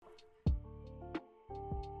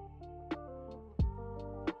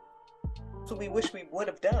what we wish we would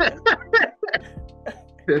have done.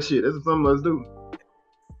 That shit, that's what some of us do.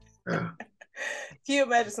 Can you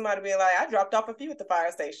imagine somebody being like, I dropped off a few at the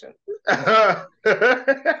fire station.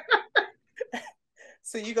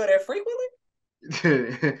 So you go there frequently?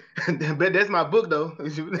 But that's my book though.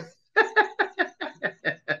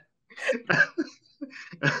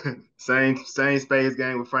 Same space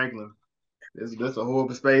game with Franklin. That's a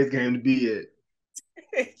horrible space game to be at.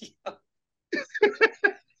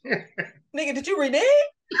 Nigga, did you renege?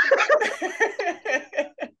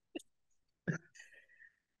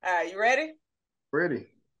 All right, you ready? Ready.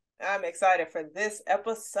 I'm excited for this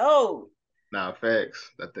episode. Nah,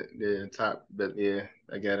 facts. I think top, but yeah,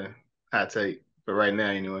 I got a hot take. But right now,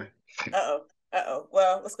 anyway. Uh-oh.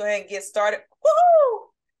 Well, let's go ahead and get started. Woohoo!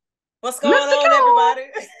 What's going on, everybody?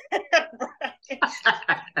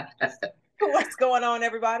 What's going on,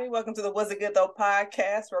 everybody? Welcome to the Was It Good Though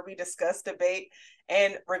podcast, where we discuss, debate,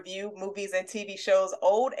 and review movies and TV shows,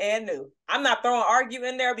 old and new. I'm not throwing argue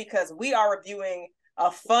in there because we are reviewing a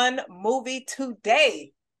fun movie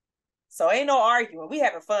today. So ain't no arguing. We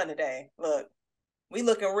having fun today. Look, we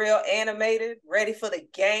looking real animated, ready for the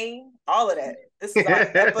game, all of that. This is our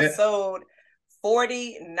episode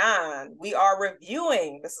 49. We are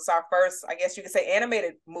reviewing, this is our first, I guess you could say,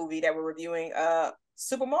 animated movie that we're reviewing,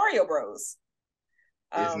 Super Mario Bros.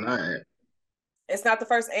 It's not. It's not the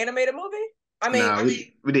first animated movie? I mean, nah,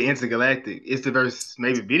 we did Intergalactic. It's the first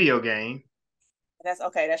maybe video game. That's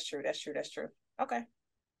okay. That's true. Okay.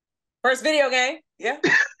 First video game. Yeah.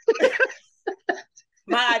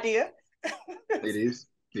 My idea. It is.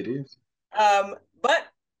 But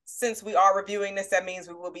since we are reviewing this, that means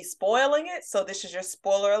we will be spoiling it. So this is your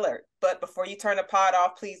spoiler alert. But before you turn the pod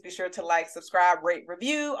off, please be sure to like, subscribe, rate,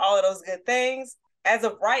 review, all of those good things. As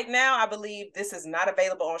of right now, I believe this is not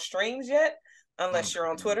available on streams yet, unless you're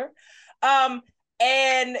on Twitter.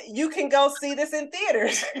 And you can go see this in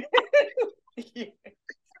theaters.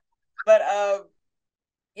 But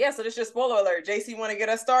yeah, so this is your spoiler alert. JC, want to get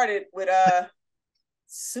us started with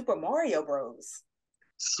Super Mario Bros.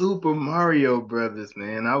 Super Mario Brothers,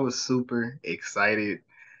 man. I was super excited.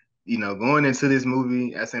 You know, going into this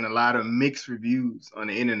movie, I seen a lot of mixed reviews on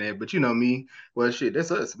the internet, but you know me, well, shit,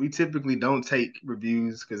 that's us. We typically don't take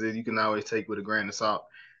reviews because you can always take with a grain of salt,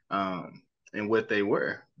 and what they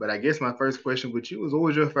were. But I guess my first question with you was, what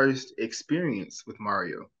was your first experience with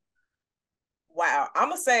Mario? Wow, I'm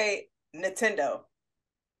gonna say Nintendo.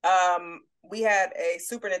 We had a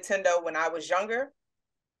Super Nintendo when I was younger,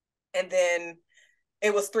 and then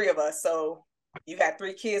it was three of us. So you got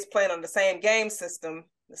three kids playing on the same game system.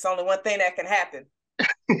 It's only one thing that can happen.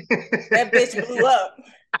 That bitch blew up.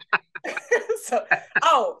 So,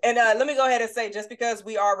 and let me go ahead and say, just because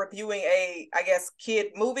we are reviewing a, I guess,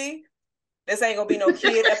 kid movie, this ain't gonna be no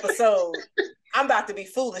kid episode. I'm about to be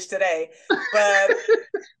foolish today. But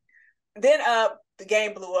then the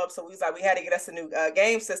game blew up, so we was like, we had to get us a new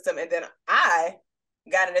game system. And then I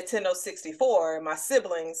got a Nintendo 64, and my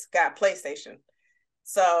siblings got PlayStation.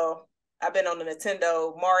 So I've been on the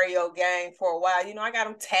Nintendo Mario gang for a while. You know, I got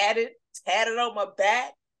them tatted on my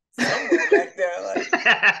back somewhere back there. Like,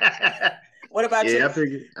 what about you? I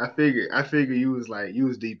figured you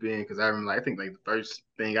was deep in, because I remember, I think like the first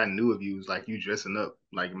thing I knew of you was like you dressing up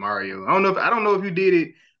like Mario. I don't know if you did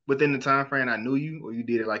it within the time frame I knew you, or you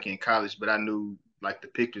did it like in college, but I knew like the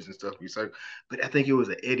pictures and stuff you saw. But I think it was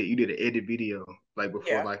an edit. You did an edit video like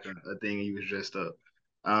before, like a thing, and you was dressed up.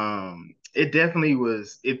 It definitely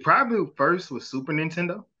was. It probably first was Super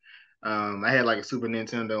Nintendo. I had like a Super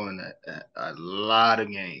Nintendo and a lot of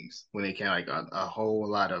games when they came, like a whole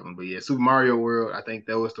lot of them. But yeah, Super Mario World, I think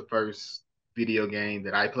that was the first video game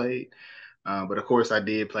that I played. But of course, I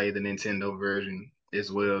did play the Nintendo version as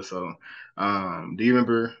well. So, do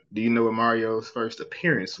you know what Mario's first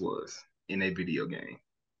appearance was in a video game?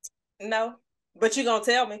 No, but you gonna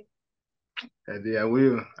tell me. Yeah,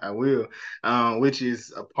 I will. Which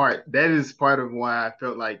is that is part of why I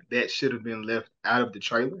felt like that should have been left out of the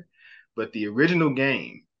trailer. But the original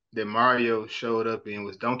game that Mario showed up in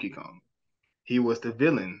was Donkey Kong. He was the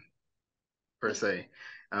villain per se,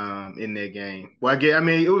 in that game. Well, I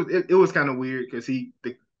mean, it was kind of weird because the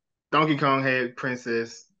Donkey Kong had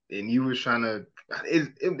Princess, and you was trying to.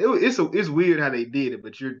 It's weird how they did it,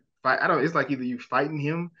 but it's like either you fighting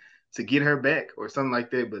him to get her back or something like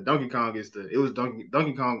that. But Donkey Kong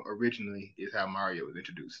Donkey Kong originally is how Mario was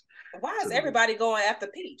introduced. Why is everybody going after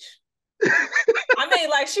Peach? I mean,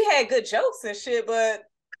 like, she had good jokes and shit, but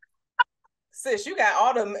sis, you got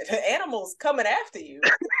all the animals coming after you.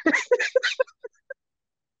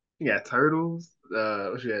 You got turtles.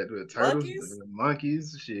 What you had with turtles? Monkeys?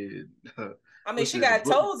 Monkeys. Shit. I mean, she got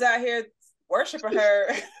toads out here worshiping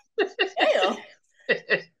her. Damn.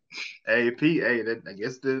 Hey, Pete. Hey, I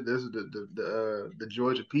guess this is the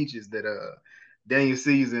Georgia peaches that Daniel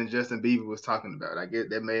Caesar and Justin Bieber was talking about. I guess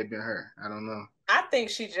that may have been her. I don't know. I think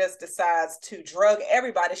she just decides to drug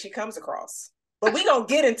everybody she comes across. But we gonna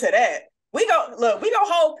get into that. We gonna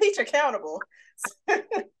hold Peach accountable.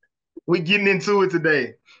 We're getting into it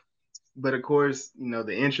today. But of course,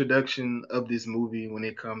 the introduction of this movie when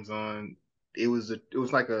it comes on, it was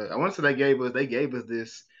like I want to say they gave us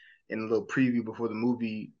this in a little preview before the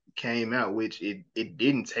movie came out, which it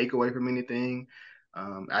didn't take away from anything.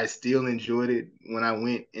 I still enjoyed it when I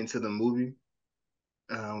went into the movie.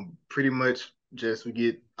 Pretty much just we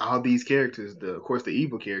get all these characters, of course the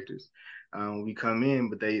evil characters. We come in,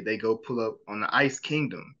 but they go pull up on the Ice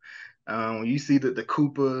Kingdom. When you see the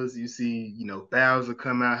Koopas, you see Bowser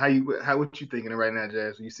come out. What you thinking of right now,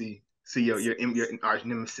 Jazz? When you see your arch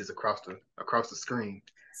nemesis across the screen.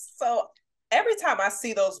 So every time I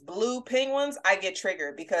see those blue penguins, I get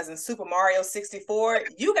triggered because in Super Mario 64,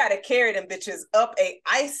 you got to carry them bitches up a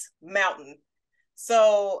ice mountain.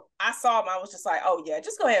 So I saw them, I was just like, oh yeah,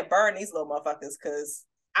 just go ahead and burn these little motherfuckers because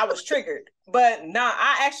I was triggered. But nah,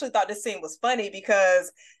 I actually thought this scene was funny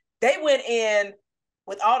because they went in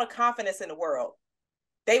with all the confidence in the world.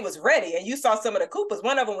 They was ready, and you saw some of the Koopas.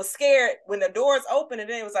 One of them was scared when the doors opened, and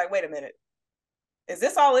then it was like, wait a minute, is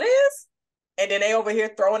this all it is? And then they over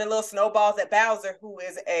here throwing in little snowballs at Bowser, who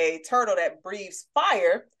is a turtle that breathes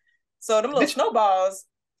fire. So them little snowballs.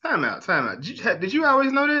 Time out. Did you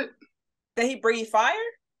always know that he breathed fire?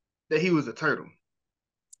 That he was a turtle.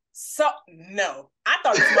 So no, I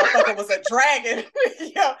thought this motherfucker was a dragon.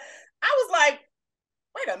 Yo, I was like,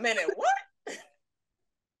 wait a minute, what?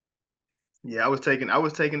 Yeah, I was taken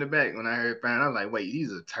aback when I heard fire. I was like, wait,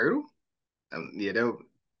 he's a turtle? Yeah,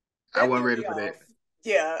 I wasn't ready for that.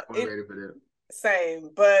 Yeah, I wasn't ready for that. Same,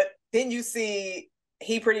 but then you see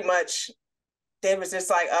he pretty much they was just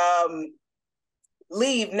like,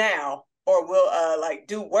 leave now or we'll like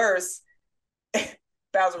do worse.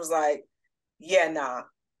 Bowser was like, yeah, nah,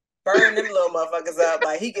 burn them little motherfuckers up.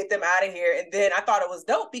 Like he get them out of here. And then I thought it was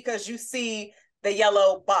dope because you see the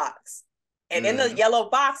yellow box. And in the yellow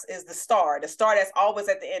box is the star that's always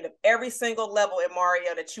at the end of every single level in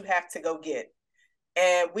Mario that you have to go get.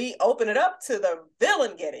 And we open it up to the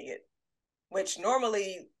villain getting it, which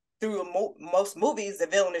normally through most movies, the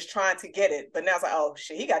villain is trying to get it. But now it's like, oh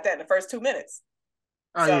shit, he got that in the first 2 minutes.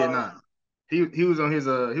 Oh so, yeah, nah. He was on his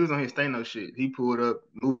Thanos shit. He pulled up,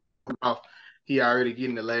 moved off. He already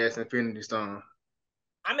getting the last Infinity Stone.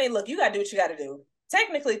 I mean, look, you gotta do what you gotta do.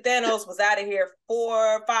 Technically, Thanos was out of here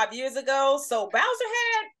 4 or 5 years ago, so Bowser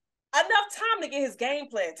had enough time to get his game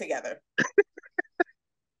plan together.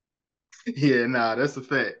 Yeah, nah, that's a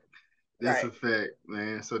fact. That's a fact,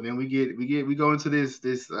 man. So then we go into this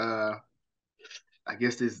I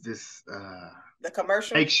guess this the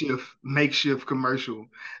commercial makeshift commercial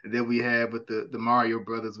that we have with the Mario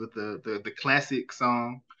Brothers with the classic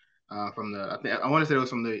song from I want to say it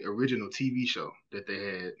was from the original TV show that they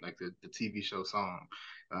had, like the TV show song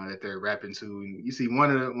that they're rapping to. And you see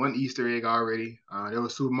one Easter egg already. There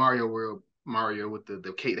was Super Mario World Mario with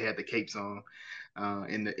the cape. They had the capes on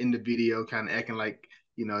in the video, kind of acting like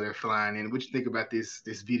they're flying in. What you think about this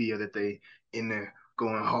video that they in there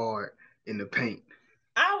going hard in the paint?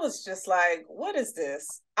 I was just like, what is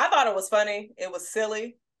this? I thought it was funny. It was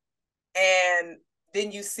silly. And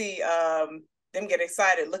then you see them get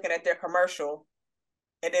excited looking at their commercial.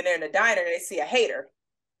 And then they're in the diner and they see a hater.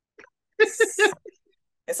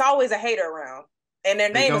 It's always a hater around. And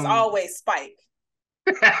their name is always Spike.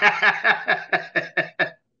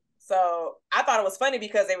 So I thought it was funny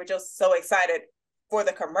because they were just so excited for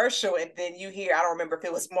the commercial. And then you hear, I don't remember if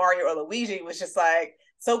it was Mario or Luigi, it was just like,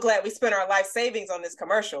 so glad we spent our life savings on this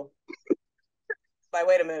commercial. Like,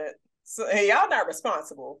 wait a minute. So y'all not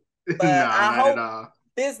responsible. But I hope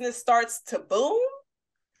business starts to boom.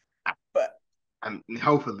 But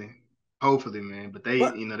hopefully, man. But they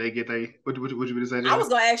get what you say? I was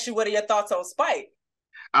gonna ask you, what are your thoughts on Spike?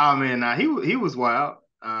 Oh man, nah, he was wild.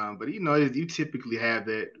 But you typically have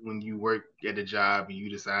that when you work at a job and you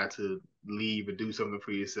decide to leave or do something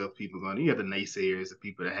for yourself. People you have the naysayers, the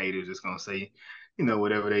people, the haters, just gonna say,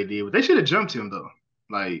 whatever they did. But they should have jumped him though.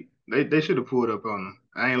 Like they should have pulled up on him.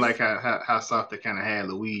 I ain't like how soft they kind of had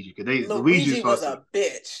Luigi, because Luigi was a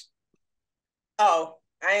bitch. Oh,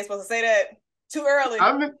 I ain't supposed to say that too early.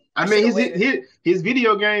 I mean his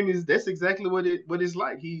video game that's exactly what it's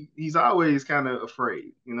like. He's always kind of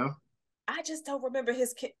afraid, I just don't remember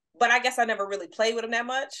his kid, but I guess I never really played with him that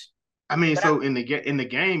much. I mean, But I so in the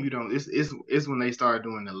game, you don't. It's when they start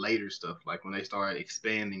doing the later stuff, like when they start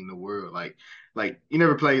expanding the world. Like you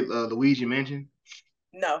never played Luigi Mansion.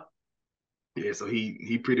 no. Yeah, so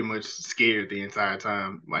he pretty much scared the entire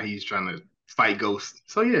time while he's trying to fight ghosts.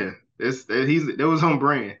 So yeah, that was on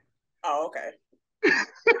brand. Oh, okay.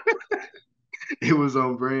 It was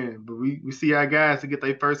on brand. But we see our guys to get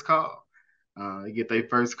their first call. They get their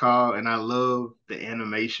first call, and I love the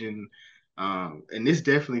animation. And this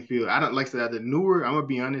definitely feel I don't like I said the newer. I'm gonna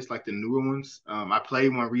be honest, like the newer ones. I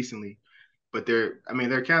played one recently, but they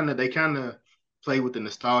kind of play with the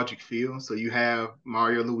nostalgic feel. So you have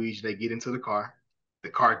Mario, Luigi, they get into the car. The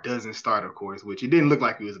car doesn't start, of course, which it didn't look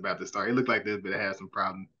like it was about to start. It looked like this, but it had some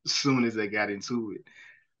problem as soon as they got into it.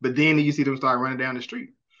 But then you see them start running down the street.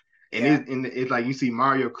 Yeah. And it's like you see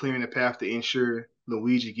Mario clearing the path to ensure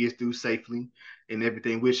Luigi gets through safely and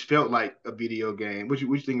everything, which felt like a video game. What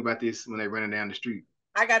you think about this when they're running down the street?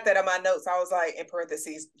 I got that in my notes. I was like, in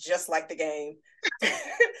parentheses, just like the game.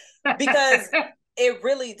 Because it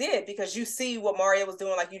really did. Because you see what Mario was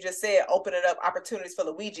doing, like you just said, opening up opportunities for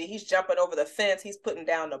Luigi. He's jumping over the fence. He's putting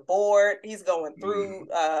down the board. He's going through,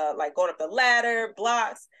 like going up the ladder,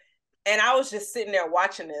 blocks. And I was just sitting there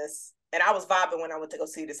watching this. And I was vibing when I went to go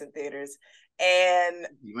see this in theaters. And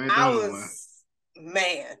You ain't the I only one. was,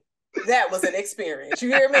 man, that was an experience. You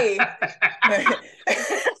hear me?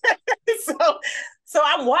 so so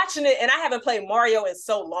I'm watching it and I haven't played Mario in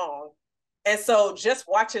so long. And so just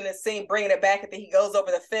watching this scene, bringing it back, and then he goes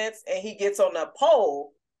over the fence and he gets on the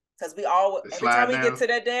pole. Because we all, every time Slide we get down. to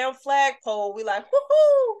that damn flagpole, we like,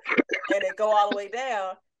 woohoo! And it go all the way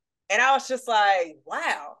down. And I was just like,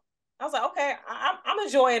 wow. I was like, okay, I'm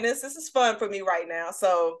enjoying this. This is fun for me right now.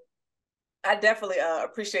 So I definitely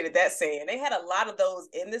appreciated that scene. They had a lot of those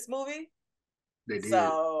in this movie. They did.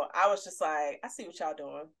 So I was just like, I see what y'all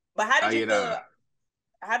doing. But Oh yeah, nah.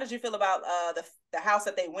 how did you feel about the house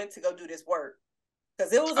that they went to go do this work?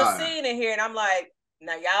 Because it was a Uh, scene in here, and I'm like,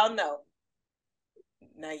 now y'all know.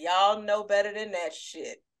 Now y'all know better than that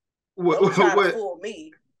shit. what Don't try to what fool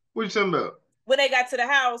me. what you talking about? When they got to the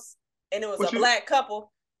house and it was a What you? black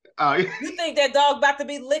couple, Uh, you think that dog about to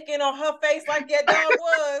be licking on her face like that dog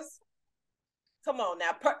was? Come on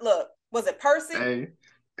now. Look, was it Percy? hey,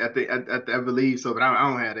 I believe so, but I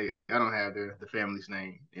don't have I don't have the family's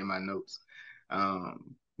name in my notes.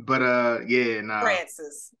 But yeah, nah,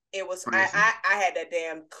 Francis. It was Francis. I had that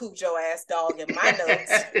damn Cujo ass dog in my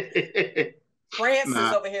notes. Francis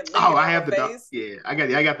Nah. over here Oh, licking I on her have the dog. face. Yeah,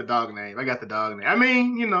 I got the dog name. I got the dog name. I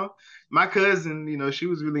mean, my cousin, she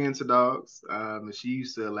was really into dogs. And she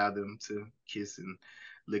used to allow them to kiss and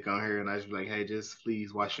lick on her, and I was like, hey, just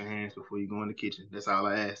please wash your hands before you go in the kitchen. That's all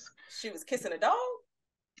I ask. She was kissing a dog.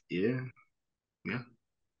 Yeah, yeah.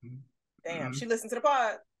 Damn, Mm-hmm. she listened to the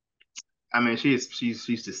pod. I mean, she's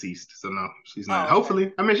deceased, so no, she's not. Oh, okay.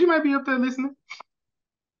 Hopefully, I mean, she might be up there listening.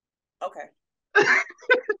 Okay.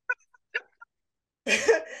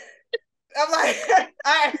 I'm like,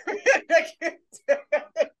 I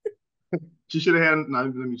She should have had. No,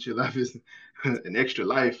 let me chill. Life is an extra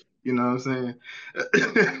life. You know what I'm saying?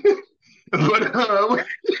 But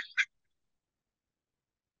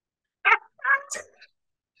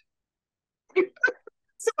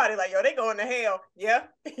somebody like, yo, they going to hell. Yeah,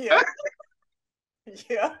 yeah,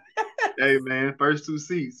 yeah. hey man, first two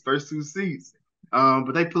seats.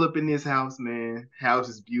 But they pull up in this house, man. House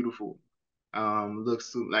is beautiful.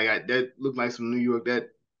 Looks like that looked like some New York. That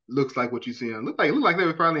looks like what you see. Look like they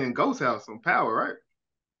were probably in Ghost House on Power, right?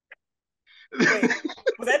 Wait,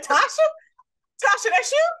 was that Tasha? Tasha,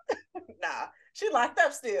 that's you? Nah, she locked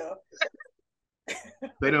up still.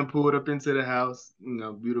 They done pulled up into the house,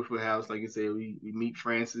 beautiful house. Like you said, we meet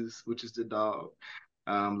Francis, which is the dog.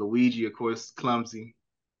 Luigi, of course, clumsy.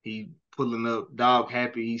 He pulling up, dog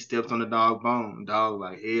happy. He steps on the dog bone. Dog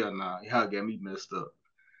like, hell nah, y'all got me messed up.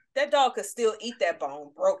 That dog could still eat that bone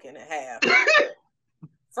broken in half.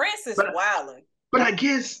 Francis but wilding. but I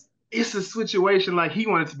guess it's a situation like he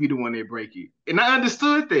wanted to be the one that break it, and I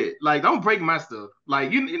understood that. Like, don't break my stuff.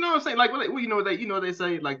 Like you know what I'm saying. Like, well, you know what they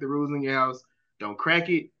say. Like the rules in your house: don't crack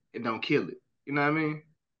it and don't kill it. You know what I mean?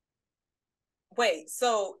 Wait,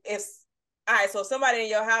 so if all right, so somebody in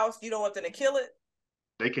your house, you don't want them to kill it.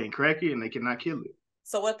 They can't crack it and they cannot kill it.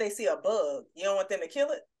 So what if they see a bug? You don't want them to kill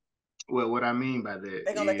it? Well, what I mean by that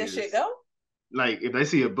They gonna let that shit is, go? like, if they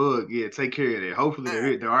see a bug, yeah, take care of that. Hopefully, All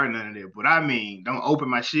right. there are none of that. But I mean, don't open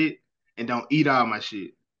my shit and don't eat all my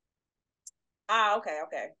shit. Ah, okay,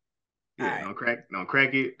 okay. All Yeah, right. don't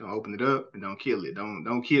crack it, don't open it up, and don't kill it.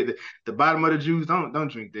 Don't kill the bottom of the juice. Don't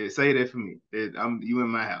drink that. Say that for me. That I'm you in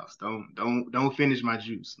my house. Don't finish my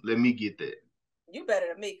juice. Let me get that. You better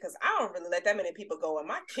than me because I don't really let that many people go in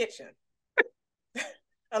my kitchen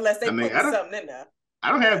unless they putting something in there.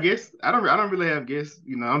 I don't have guests. I don't really have guests.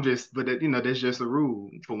 You know, I'm just, but that, you know, that's just a rule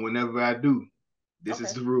for whenever I do. This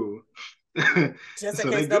is the rule. Just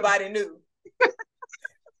in case nobody knew.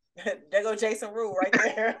 There go Jason Rule right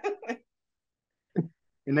there.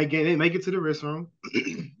 And they make it to the restroom.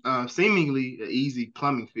 Seemingly an easy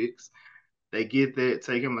plumbing fix. They get that,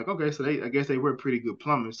 take them like, okay, so I guess they were pretty good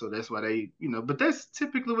plumbers, so that's why they, you know, but that's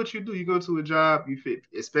typically what you do. You go to a job, you fit,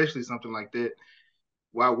 especially something like that.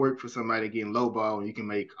 Why work for somebody getting lowball when you can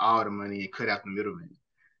make all the money and cut out the middleman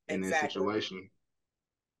in that situation?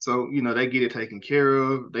 So, you know, they get it taken care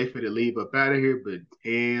of. They fit to leave up out of here, but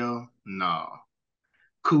hell no. Nah.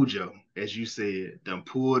 Cujo, as you said, done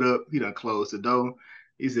pulled up. He done closed the door.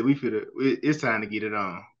 He said, it's time to get it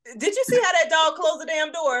on. Did you see how that dog closed the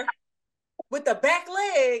damn door with the back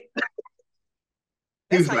leg?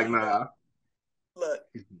 He was like, nah. Look,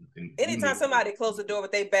 anytime somebody closes the door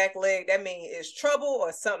with their back leg, that means it's trouble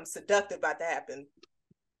or something seductive about to happen.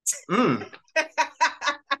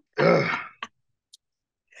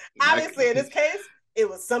 Obviously, in this case, it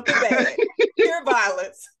was something bad. Pure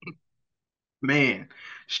violence. Man,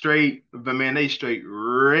 they straight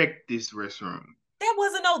wrecked this restaurant. That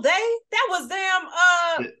wasn't no they. That was damn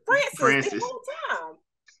Francis the whole time.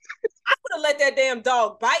 I would have let that damn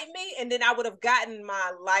dog bite me, and then I would have gotten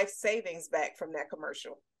my life savings back from that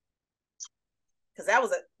commercial. Because that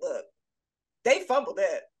was look, they fumbled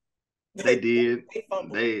that. They did. They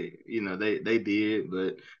fumbled. They did,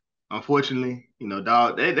 but unfortunately, you know,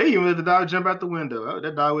 dog, they even let the dog jump out the window.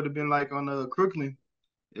 That dog would have been like on Crooklyn.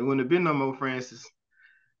 It wouldn't have been no more Francis.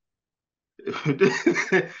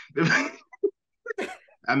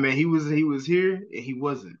 I mean, he was here and he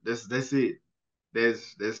wasn't. That's it.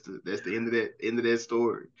 That's the end of that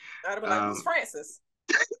story. I'd have been like, who's Francis?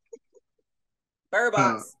 Bird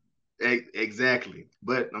Box. Exactly.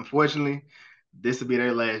 But unfortunately, this will be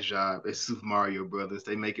their last job as Super Mario Brothers.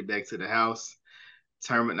 They make it back to the house.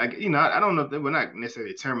 I don't know if they were not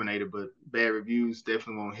necessarily terminated, but bad reviews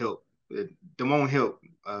definitely won't help. They won't help.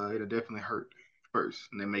 It'll definitely hurt first.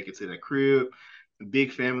 And they make it to the crib, a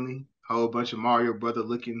big family, whole bunch of Mario Brother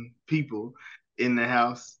looking people in the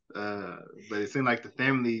house. But it seemed like the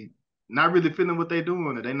family not really feeling what they're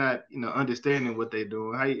doing, or they're not, you know, understanding what they're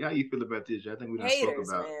doing. How you feel about this? I think we done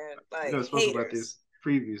spoke about this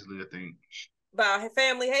previously, I think. About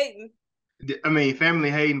family hating. I mean,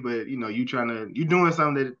 family hating, but you know, you doing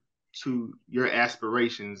something that to your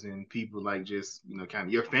aspirations, and people like just, you know, kind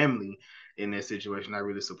of your family in that situation not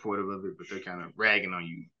really supportive of it, but they're kind of ragging on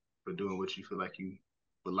you for doing what you feel like you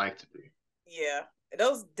would like to do. Yeah,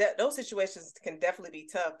 those situations can definitely be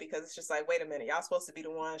tough, because it's just like, wait a minute, y'all supposed to be the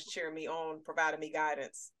ones cheering me on, providing me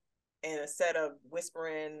guidance, and instead of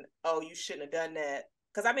whispering, oh, you shouldn't have done that.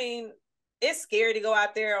 Because I mean, it's scary to go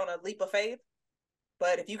out there on a leap of faith,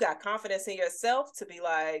 but if you got confidence in yourself to be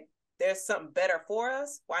like, there's something better for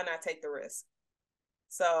us, why not take the risk?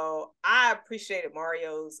 So I appreciated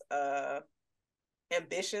Mario's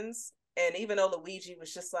ambitions, and even though Luigi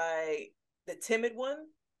was just like the timid one,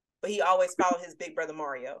 but he always followed his big brother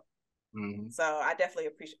Mario. Mm-hmm. So I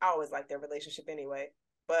definitely I always like their relationship anyway.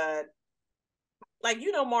 But like,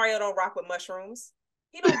 you know, Mario don't rock with mushrooms.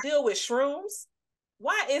 He don't deal with shrooms.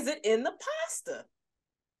 Why is it in the pasta?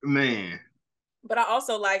 Man. But I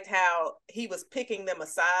also liked how he was picking them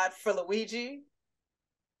aside for Luigi,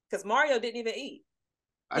 because Mario didn't even eat.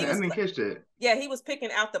 I didn't catch that. Yeah, he was picking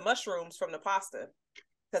out the mushrooms from the pasta,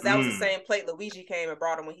 because that was the same plate Luigi came and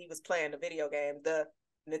brought him when he was playing the video game, the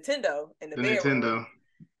Nintendo in the bedroom. Nintendo.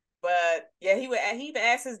 But yeah, he even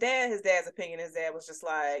asked his dad's opinion. His dad was just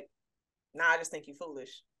like, nah, I just think you're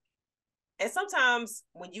foolish. And sometimes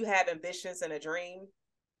when you have ambitions and a dream,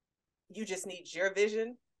 you just need your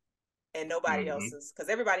vision and nobody else's, because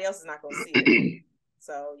everybody else is not going to see it.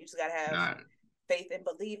 So you just got to have faith and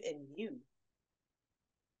believe in you.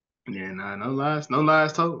 Yeah, no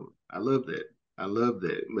lies told. I love that.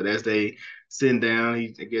 But as they sitting down,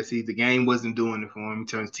 the game wasn't doing it for him. He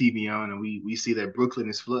turns TV on, and we see that Brooklyn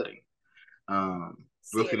is flooding.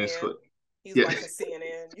 Brooklyn is flooding. He's watching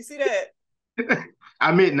CNN. You see that?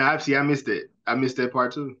 I missed it. I missed that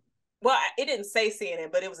part too. Well, it didn't say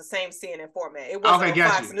CNN, but it was the same CNN format. It wasn't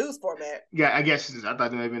Fox News format. Yeah, I guess I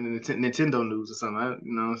thought it might have been Nintendo news or something.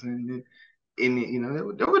 You know what I'm saying? And you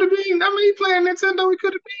know, that would have been. I mean, he playing Nintendo, we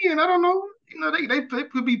could have been. I don't know. You know, they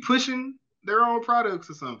could be pushing their own products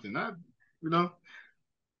or something. I'm gonna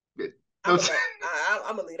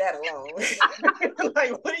leave that alone.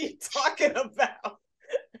 Like, what are you talking about?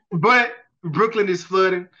 But Brooklyn is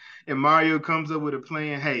flooding, and Mario comes up with a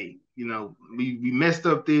plan. Hey, we messed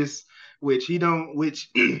up this, which he don't, which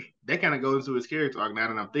that kind of goes into his character arc. Now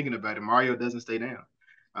that I'm thinking about it, Mario doesn't stay down,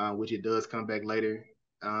 which it does come back later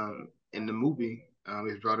in the movie.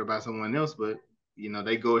 It's brought up by someone else, but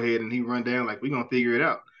they go ahead and he run down like we're gonna figure it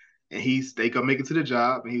out. And they come make it to the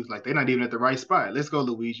job, and he was like, they're not even at the right spot. Let's go,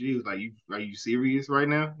 Luigi. He was like, are you serious right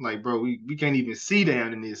now? Like, bro, we can't even see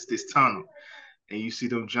down in this tunnel. And you see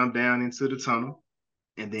them jump down into the tunnel,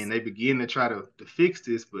 and then they begin to try to fix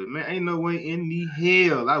this. But man, ain't no way in the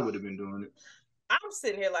hell I would have been doing it. I'm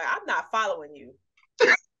sitting here like I'm not following you.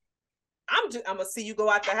 I'm gonna see you go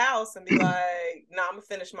out the house and be like, no, I'm gonna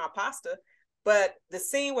finish my pasta. But the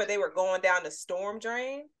scene where they were going down the storm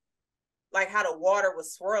drain, like how the water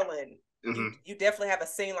was swirling, you definitely have a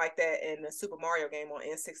scene like that in the Super Mario game on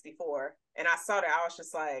N64. And I saw that, I was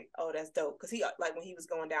just like, oh, that's dope. Because he, like, when he was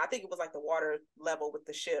going down, I think it was like the water level with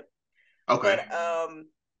the ship. Okay. But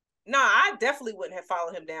no, I definitely wouldn't have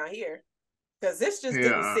followed him down here because this just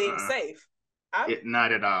didn't seem safe.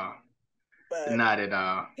 Not at all. But not at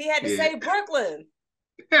all. He had to save Brooklyn.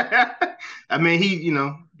 I mean,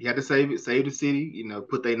 he had to save the city,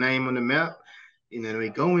 put their name on the map. They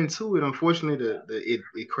go into it. Unfortunately,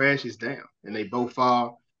 it crashes down, and they both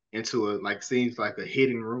fall into seems like a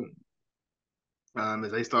hidden room.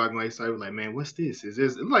 As they start like, man, what's this? Is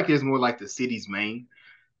this? It's like it's more like the city's main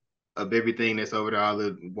of everything that's over there, all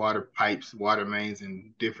the water pipes, water mains,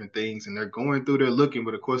 and different things. And they're going through there looking,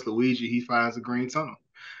 but of course, Luigi, he finds a green tunnel.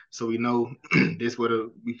 So we know this where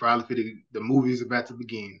we probably feel the movie is about to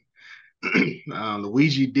begin.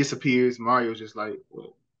 Luigi disappears. Mario's just like,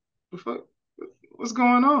 what the fuck? What's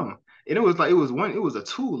going on? And it was a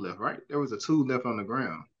tool left, right? There was a tool left on the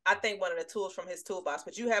ground. I think one of the tools from his toolbox.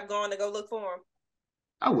 Would you have gone to go look for him?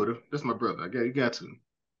 I would have. That's my brother. You got to.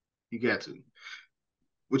 You got to.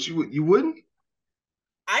 Which you wouldn't?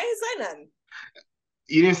 I ain't say nothing.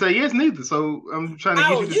 You didn't say yes neither. So I'm trying to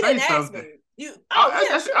get you to say something.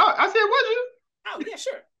 I said, would you? Oh yeah,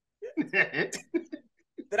 sure.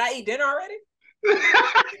 Did I eat dinner already?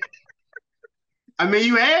 I mean,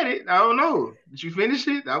 you had it. I don't know. Did you finish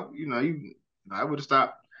it? I would have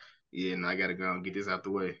stopped. Yeah, no, I gotta go and get this out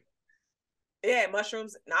the way. Yeah,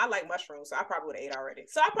 mushrooms. No, I like mushrooms, so I probably would have ate already.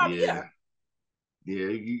 So I probably Yeah,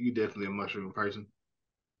 you definitely a mushroom person.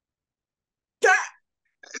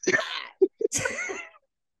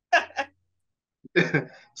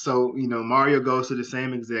 So Mario goes to the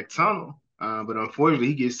same exact tunnel, but unfortunately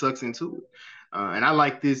he gets sucked into it. And I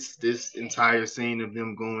like this entire scene of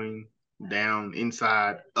them going down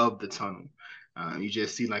inside of the tunnel. You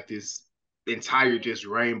just see like this entire just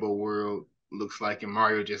rainbow world looks like, and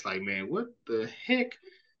Mario just like, man, what the heck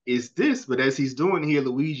is this? But as he's doing here,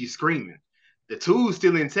 Luigi screaming. The tool's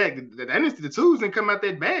still intact. The tools didn't come out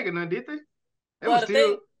that bag or none, did they?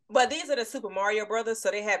 But these are the Super Mario Brothers,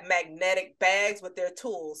 so they have magnetic bags with their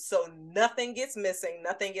tools, so nothing gets missing,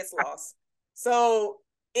 nothing gets lost. So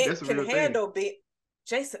it can handle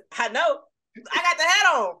Jason, I know. I got the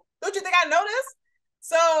hat on. Don't you think I know this?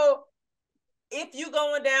 So if you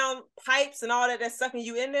going down pipes and all that's sucking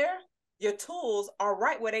you in there, your tools are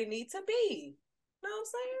right where they need to be. You know what I'm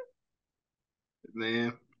saying?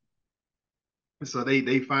 Man. So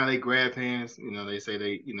they finally grab hands. They say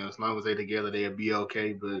they, as long as they together, they'll be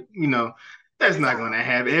okay. But that's not gonna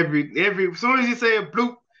happen. As soon as you say a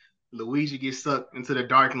bloop, Luigi gets sucked into the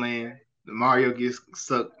dark land. Mario gets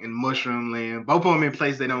sucked in mushroom land. Both of them in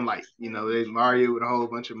place they don't like. There's Mario with a whole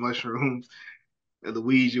bunch of mushrooms, and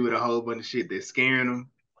Luigi with a whole bunch of shit that's scaring them.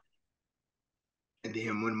 And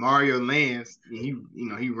then when Mario lands, he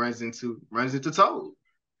runs into Toad.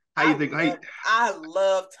 I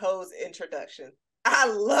love Toad's introduction. I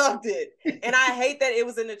loved it. And I hate that it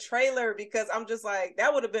was in the trailer because I'm just like,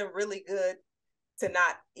 that would have been really good to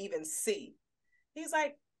not even see. He's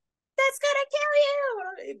like, that's gonna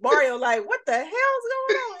kill you. Mario, like, what the hell's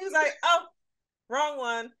going on? He's like, oh, wrong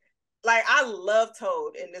one. Like, I love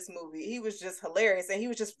Toad in this movie. He was just hilarious and he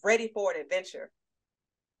was just ready for an adventure.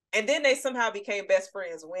 And then they somehow became best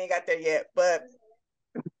friends. We ain't got there yet, but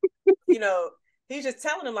he's just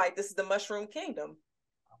telling him like, this is the Mushroom Kingdom.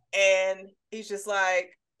 And he's just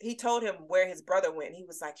like, he told him where his brother went. He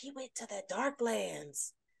was like, he went to the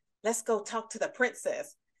Darklands. Let's go talk to the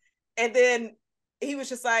princess. And then he was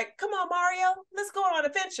just like, come on, Mario, let's go on an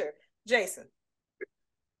adventure. Jason,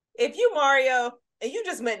 if you Mario and you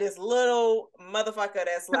just met this little motherfucker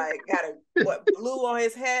that's like got blue on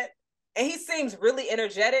his head, and he seems really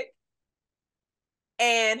energetic,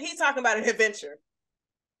 and he's talking about an adventure.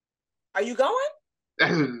 Are you going?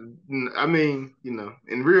 I mean,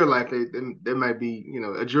 in real life, they might be,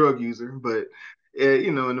 a drug user, but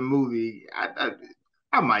in the movie,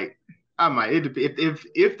 I I might.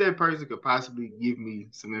 If that person could possibly give me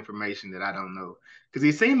some information that I don't know, because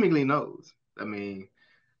he seemingly knows. I mean,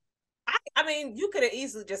 I mean, you could have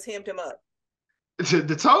easily just hemmed him up.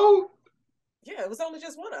 the toad. Yeah, it was only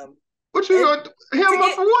just one of them. What you And gonna to him up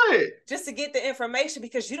get for what? just to get the information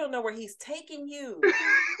because you don't know where he's taking you. You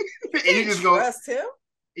And can't trust him.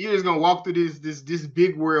 you just gonna walk through this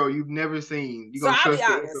big world you've never seen. You're So gonna I'll be trust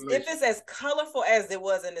the honest. If information. it's as colorful as it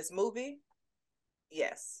was in this movie,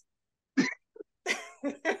 yes.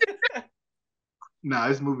 Nah,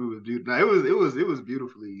 this movie was beautiful. Nah, it was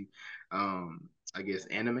beautifully, I guess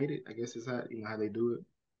animated. I guess is how how they do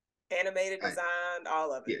it. Animated, I, designed,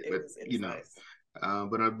 all of it. yeah, but It was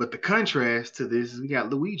nice. but the contrast to this is we got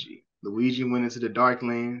Luigi. Luigi went into the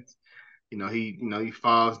Darklands. He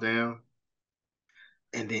falls down,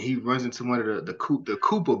 and then he runs into one of the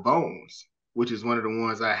Koopa Bones, which is one of the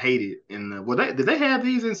ones I hated. Did they have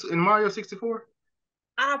these in Mario 64?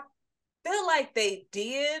 I feel like they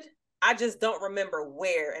did. I just don't remember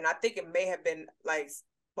where. And I think it may have been like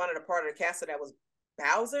one of the part of the castle that was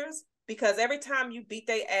Bowser's. Because every time you beat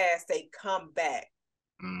their ass, they come back.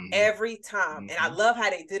 Mm-hmm. Every time. And I Mm-hmm. love how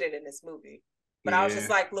they did it in this movie. But I was just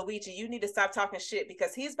Yeah. like, Luigi, you need to stop talking shit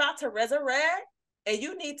because he's about to resurrect and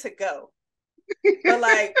you need to go. But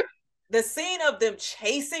like the scene of them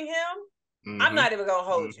chasing him, I'm Mm-hmm. not even gonna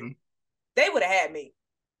hold you. Mm-hmm. They would have had me.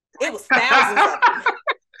 It was thousands of them.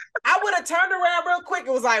 I would have turned around real quick.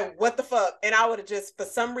 It was like, what the fuck? And I would have just, for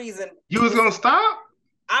some reason, You was gonna stop?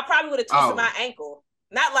 I probably would have twisted my Oh, ankle.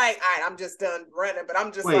 Not like, all right, I'm just done running, but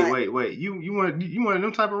I'm just wait, like, wait, wait. You one of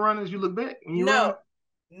them type of runners? You look back when you no, run?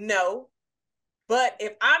 no. But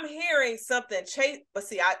if I'm hearing something chase, but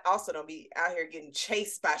see, I also don't be out here getting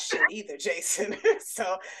chased by shit either, Jason.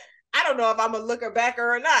 So I don't know if I'm a looker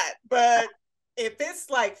backer or not. But if it's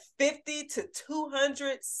like 50 to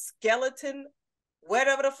 200 skeleton,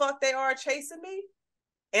 whatever the fuck they are chasing me,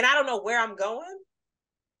 and I don't know where I'm going,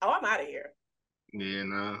 oh, I'm out of here. Yeah,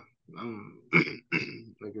 nah. I'm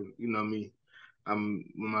like you know me. I'm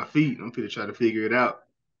with my feet. I'm gonna try to figure it out.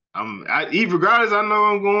 Even regardless, I know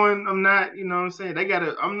I'm going. I'm not. You know what I'm saying? They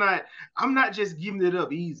gotta. I'm not just giving it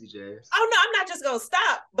up easy, Jazz. Oh no, I'm not just gonna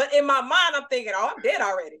stop. But in my mind, I'm thinking, oh, I'm dead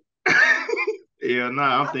already. Yeah,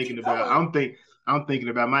 nah. I'll keep going. I'm thinking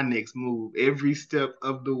about my next move every step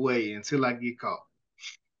of the way until I get caught.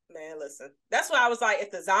 Man, listen. That's why I was like,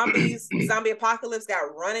 if the zombie apocalypse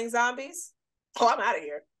got running zombies, oh, I'm out of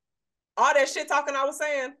here. All that shit talking I was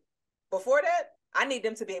saying before that, I need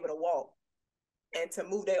them to be able to walk and to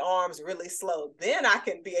move their arms really slow. Then I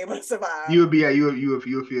can be able to survive. You'll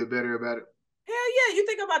feel better about it. Hell yeah. You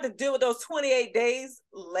think I'm about to deal with those 28 days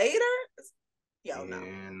later? Yo, no.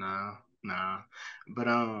 Yeah, nah. But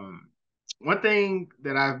one thing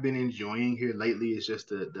that I've been enjoying here lately is just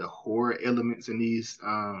the horror elements in these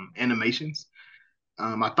animations.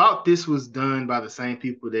 I thought this was done by the same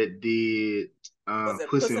people that did Was it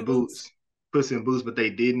Puss Puss in in Boots? Boots, Puss in Boots, but they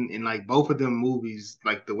didn't. And like both of them movies,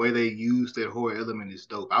 like the way they use that horror element is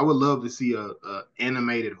dope. I would love to see a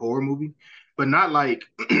animated horror movie, but not like,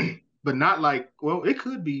 but not like. Well, it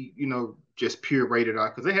could be, just pure rated R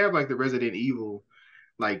because they have like the Resident Evil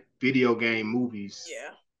like video game movies,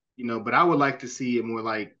 Yeah. But I would like to see it more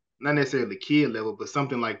like not necessarily kid level, but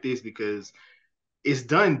something like this because it's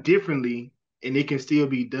done differently and it can still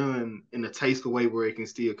be done in a tasteful way where it can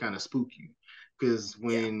still kind of spook you. Because Yeah.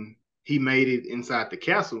 when he made it inside the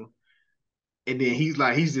castle, and then he's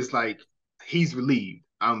relieved.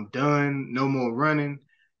 I'm done, no more running.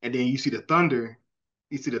 And then you see the thunder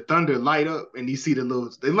light up, and you see they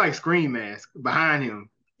like scream mask behind him.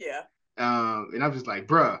 Yeah. And I'm just like,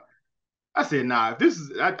 bruh, I said, nah, if this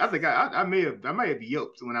is, I think I may have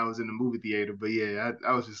yelped when I was in the movie theater, but yeah,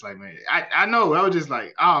 I was just like, man, I know, I was just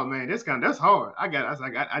like, oh man, that's hard. I was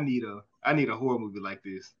like, I need a horror movie like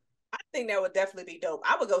this. I think that would definitely be dope.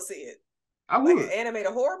 I would go see it. I Like an would.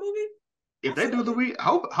 animated horror movie? If they do Absolutely.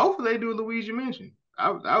 hopefully they do Luigi Mansion.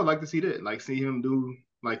 I would like to see that, like see him do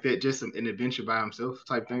like that, just an adventure by himself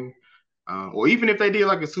type thing. Or even if they did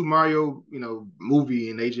like a Super Mario, movie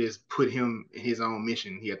and they just put him in his own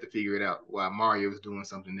mission, he had to figure it out while Mario was doing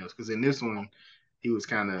something else. Because in this one, he was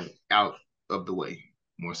kind of out of the way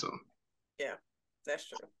more so. Yeah, that's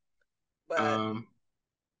true. But Um,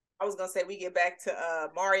 I was gonna say we get back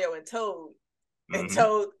to Mario and Toad. And mhm.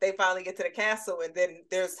 Toad, they finally get to the castle, and then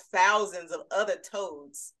there's thousands of other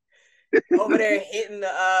Toads over there hitting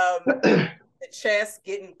the chest,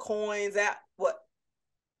 getting coins out. What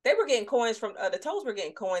they were getting coins from the Toads were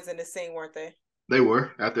getting coins in this scene, weren't they? They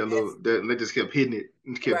were out there Yes. they just kept hitting it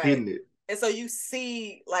and kept Right. hitting it. And so you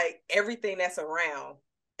see like everything that's around,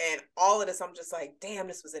 and all of this. I'm just like, damn,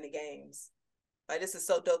 this was in the games. Like, this is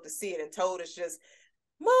so dope to see it. And Toad is just,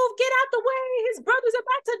 move, get out the way. His brother's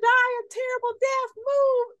about to die a terrible death.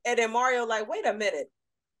 Move. And then Mario like, wait a minute.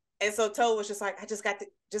 And so Toad was just like, I just got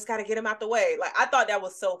to get him out the way. Like, I thought that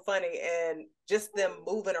was so funny. And just them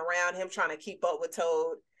moving around, him trying to keep up with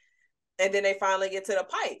Toad. And then they finally get to the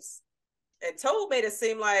pipes. And Toad made it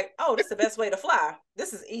seem like, oh, this is the best way to fly.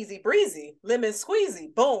 This is easy breezy, lemon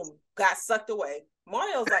squeezy. Boom, got sucked away.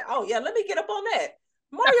 Mario's like, oh yeah, let me get up on that.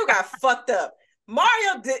 Mario got fucked up.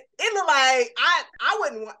 Mario did. It looked like I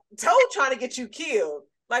wouldn't want Toad trying to get you killed.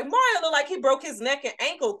 Like, Mario looked like he broke his neck and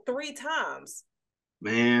ankle 3 times.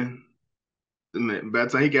 Man, by the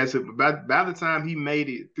time he got to, by the time he made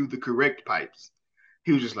it through the correct pipes,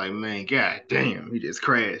 he was just like, man, god damn, he just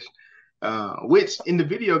crashed. Which in the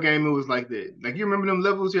video game it was like that. Like, you remember them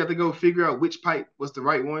levels? You have to go figure out which pipe was the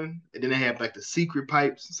right one, and then they have like the secret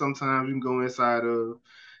pipes. Sometimes you can go inside of.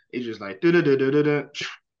 It's just like da da da da da.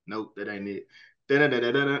 Nope, that ain't it. Da da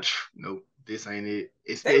da da da. Nope, this ain't it.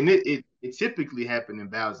 It typically happened in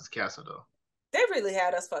Bowser's Castle though. They really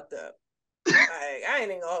had us fucked up. Like, I ain't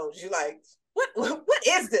even gonna hold you. Like, what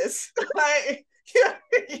is this? Like, yeah.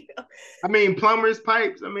 I mean, plumber's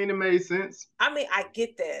pipes. I mean, it made sense. I mean, I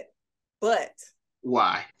get that, but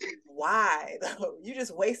why? Why though? You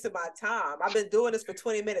just wasted my time. I've been doing this for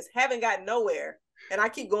 20 minutes, haven't gotten nowhere, and I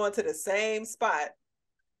keep going to the same spot.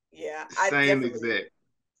 Yeah, same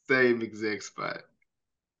exact spot.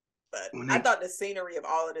 But I thought the scenery of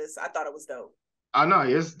all of this, I thought it was dope. I know,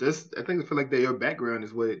 yes, I think I feel like that your background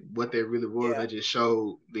is what that really was. Yeah. They just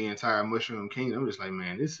showed the entire Mushroom Kingdom. I'm just like,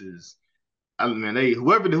 man, this is. I mean,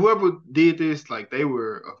 whoever did this, like, they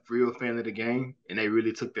were a real fan of the game, and they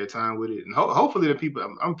really took their time with it. And hopefully, the people,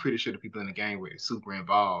 I'm pretty sure the people in the game were super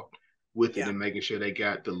involved with it and making sure they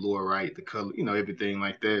got the lore right, the color, everything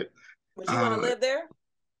like that. Would you want to live there?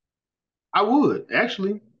 I would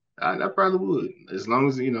actually. I probably would, as long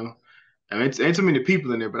as I mean, ain't too many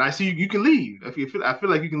people in there, but I see you can leave. I feel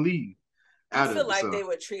like you can leave. I feel like they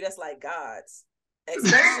would treat us like gods,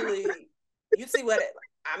 especially. You see what?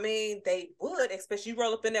 I mean, they would, especially you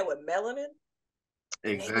roll up in there with melanin.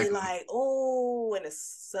 Exactly. They'd be like, oh, and the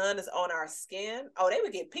sun is on our skin. Oh, they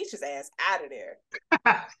would get Peach's ass out of there.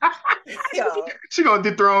 She gonna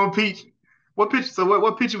dethrone Peach. What picture? So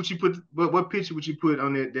what picture would you put? What picture would you put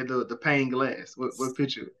on the pane glass? What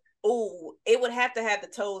picture? Oh, it would have to have the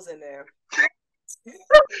toes in there. Wait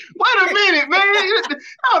a minute, man!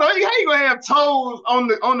 Hold on, how you gonna have toes on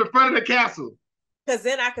the front of the castle? Because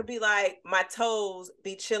then I could be like, my toes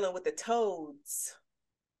be chilling with the toads.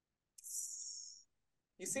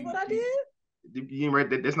 You see what I did? You ain't right.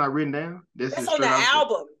 That's not written down. That's on the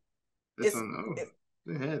album.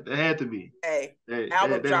 That had to be. Hey,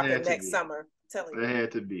 album dropping next summer. I'm telling you.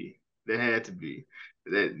 That had to be.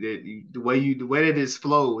 The way that it's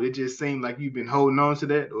flowed, it just seemed like you've been holding on to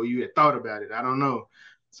that, or you had thought about it. I don't know.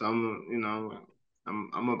 So I'm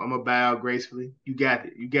gonna bow gracefully. You got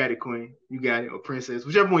it, Queen. You got it, or Princess,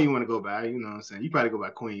 whichever one you want to go by. You know what I'm saying? You probably go by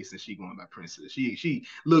Queen since she going by Princess. She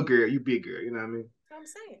little girl, you big girl. You know what I mean? I'm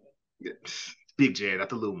saying. Yeah. Big Jazz, not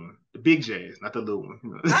the little one. The big Jazz, not the little one.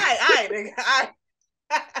 All right, nigga.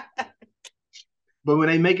 But when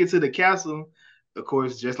they make it to the castle, of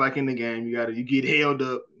course, just like in the game, you get held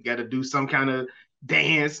up. You got to do some kind of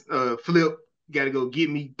dance, flip. You got to go get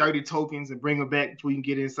me 30 tokens and bring them back so we can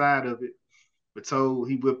get inside of it. But Toad,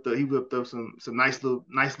 he whipped up some nice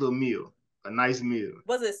little meal, a nice meal.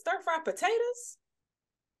 Was it stir fried potatoes?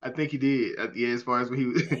 I think he did. Yeah, as far as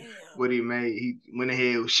what he made, he went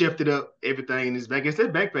ahead, shifted up everything in his back. I guess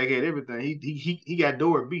that backpack had everything. He got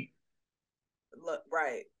Dora beat. Look,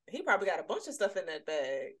 right. He probably got a bunch of stuff in that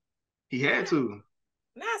bag. He had to.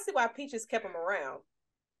 Now I see why Peaches kept him around.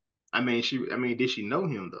 I mean, did she know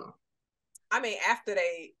him though? I mean, after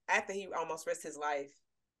he almost risked his life,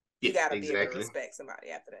 you gotta be able to respect somebody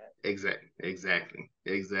after that.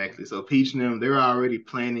 Exactly. So Peach and them, they're already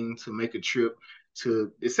planning to make a trip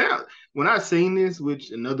to. It sounds when I seen this,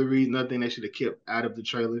 which another thing they should have kept out of the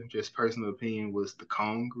trailer, just personal opinion, was the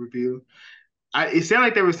Kong reveal. It sounded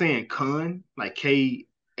like they were saying Kun, like Kahn.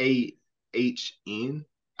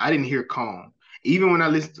 I didn't hear Kong. Even when I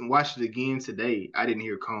watched it again today, I didn't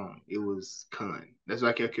hear Kong. It was Kun. That's why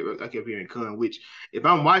I kept hearing Kun. Which, if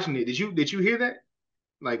I'm watching it, did you hear that?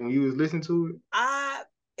 Like when you was listening to it? I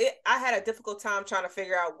had a difficult time trying to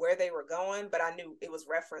figure out where they were going, but I knew it was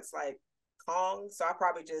referenced like Kong, so I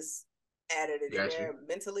probably just added it in there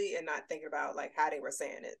mentally and not thinking about like how they were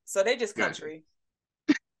saying it. So they just country.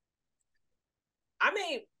 I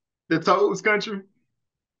mean, the Toad's country.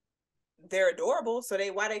 They're adorable, so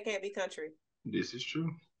why they can't be country? This is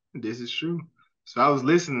true. So I was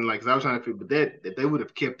listening, like, 'cause I was trying to figure, but that if they would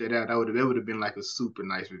have kept that out, that would have been like a super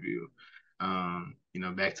nice review.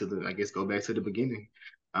 Back to the, I guess, go back to the beginning,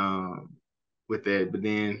 um, with that. But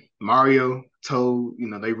then Mario told,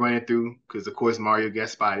 they running through because of course Mario got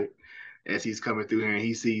spotted as he's coming through here and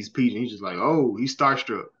he sees Peach and he's just like, oh, he's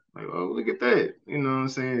starstruck. Like, oh, look at that. You know what I'm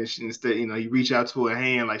saying? Instead, he reached out to her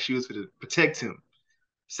hand like she was for to protect him,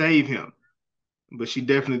 save him. But she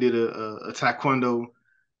definitely did a taekwondo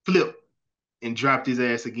flip and dropped his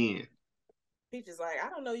ass again. Peach is like, I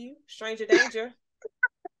don't know you, stranger danger.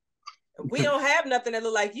 We don't have nothing that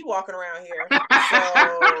look like you walking around here.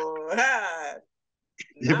 So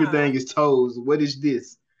nah. Everything is toes. What is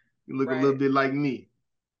this? You look a little Right. bit like me.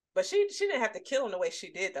 But she didn't have to kill him the way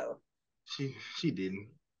she did though. She didn't.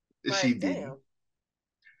 She Like, didn't. damn.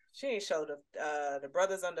 She ain't showed the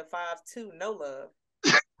brothers under 5'2" no love.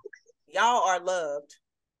 Y'all are loved.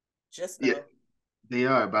 Just Yeah, know. they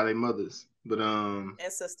are by their mothers. But And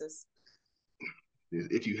sisters.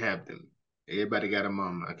 if you have them, everybody got a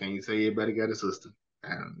mama. I can't say everybody got a sister.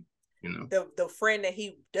 Um, you know. The friend that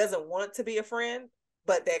he doesn't want to be a friend,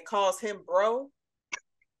 but that calls him bro,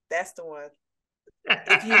 that's the one.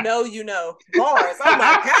 If you know, you know. Bars. Oh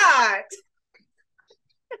my God.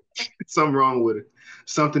 Something wrong with her.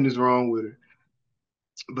 Something is wrong with her.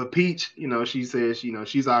 But Peach, she says,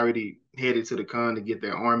 she's already headed to the con to get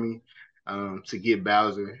their army, to get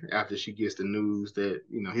Bowser after she gets the news that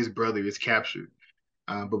his brother is captured.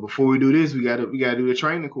 But before we do this, we gotta do the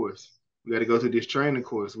training course. We gotta go through this training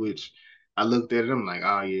course, which I looked at it. I'm like,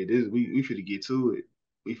 oh yeah, this we finna get to it.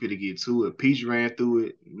 We finna get to it. Peach ran through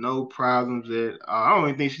it, no problems. I don't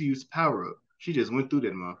even think she used power up. She just went through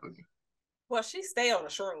that motherfucker. Well, she stay on the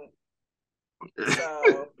shroom.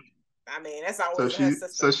 So I mean, that's so always in her she so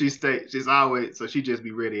system. she stay she's always so she just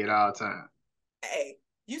be ready at all times. Hey,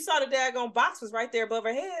 you saw the daggone box was right there above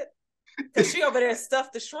her head. Cause she over there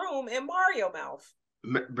stuffed the shroom in Mario mouth.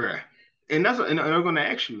 Bruh. And that's what, and I'm gonna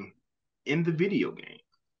ask you, in the video game,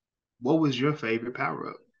 what was your favorite power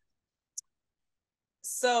up?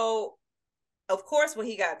 So of course when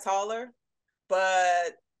he got taller,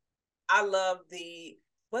 but I love the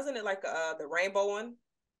wasn't it like the rainbow one?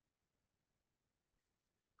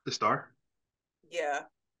 The star? Yeah,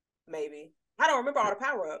 maybe. I don't remember all the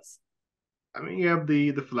power ups. I mean, you have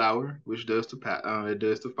the flower, which does it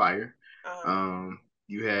does the fire. Uh-huh.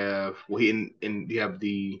 You have and you have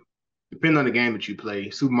depending on the game that you play,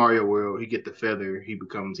 Super Mario World, he get the feather, he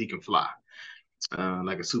can fly,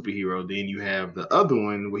 like a superhero. Then you have the other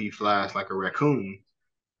one where he flies like a raccoon.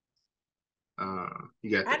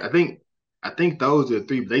 You got I, I think those are the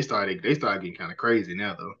three. But they started getting kind of crazy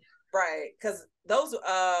now though. right, because those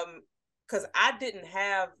because I didn't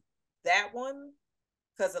have that one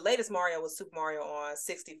because the latest Mario was Super Mario on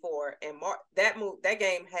 64, and that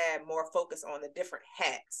game had more focus on the different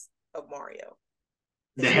hats of Mario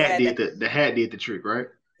The because you hat had did that. the hat did the trick, right?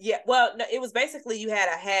 Yeah, well, no, it was basically you had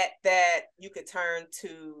a hat that you could turn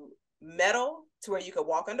to metal to where you could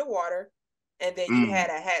walk underwater, and then you had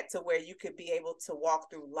Mm. a hat to where you could be able to walk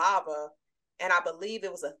through lava, and I believe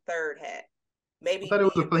it was a third hat, I maybe thought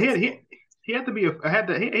it be was a invincible. he had to be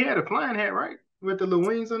he had a flying hat, right? With the little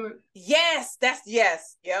wings on it. Yes, that's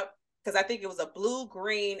yes, yep. Because I think it was a blue,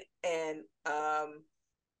 green, and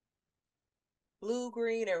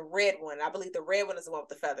red one. I believe the red one is the one with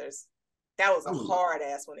the feathers. That was I a would hard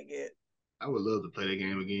ass one to get. I would love to play that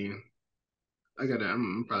game again.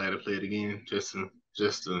 I'm probably have to play it again just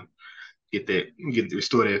to get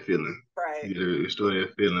restore that feeling. Right. Get to restore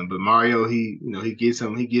that feeling. But Mario, he gets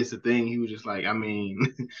the thing. He was just like, I mean,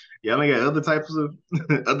 y'all ain't got other types of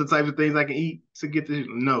other types of things I can eat to get this.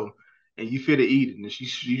 No, and you fit to eat it, and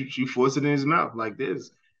she forced it in his mouth like this.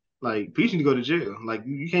 Like Peach need to go to jail. Like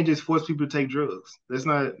you can't just force people to take drugs. That's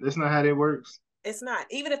not how that works. It's not.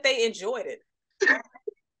 Even if they enjoyed it.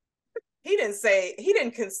 He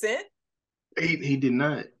didn't consent. He did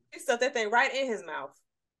not. He stuffed that thing right in his mouth.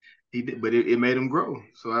 He did, but it made him grow.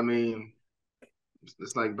 So I mean,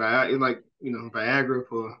 it's like Viagra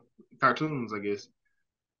for cartoons, I guess.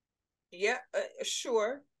 Yeah,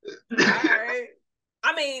 sure. All right.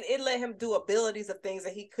 I mean, it let him do abilities of things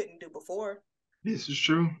that he couldn't do before. This is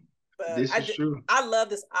true. But This is true. I love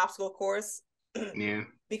this obstacle course Yeah.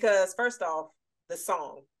 because first off, the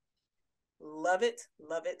song, love it,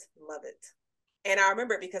 love it, love it. And I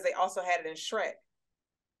remember it because they also had it in Shrek.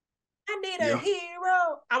 I need a Yeah.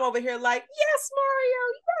 hero. I'm over here like, yes,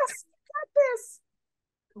 Mario, yes, you got this.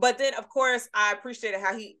 But then, of course, I appreciated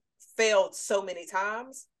how he failed so many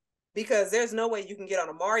times because there's no way you can get on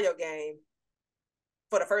a Mario game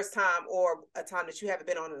for the first time or a time that you haven't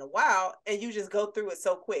been on in a while and you just go through it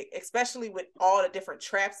so quick, especially with all the different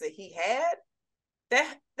traps that he had.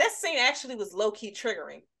 that scene actually was low-key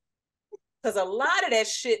triggering. Because a lot of that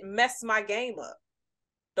shit messed my game up.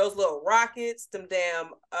 Those little rockets, them damn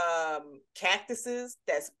cactuses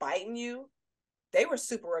that's biting you, they were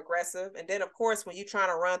super aggressive. And then, of course, when you're trying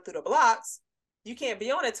to run through the blocks, you can't be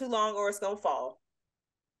on it too long or it's going to fall.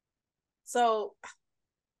 So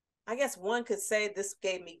I guess one could say this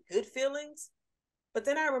gave me good feelings. But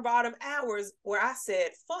then I remember all them hours where I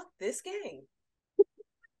said, fuck this game.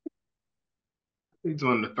 It's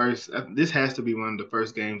one of the first. This has to be one of the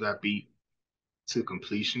first games I beat to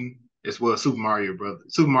completion. As well, Super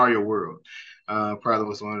Mario World. Probably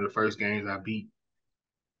was one of the first games I beat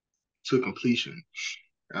to completion.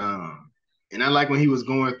 Um, and I like when he was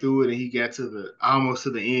going through it and he got to the almost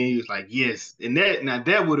to the end. He was like, "Yes," and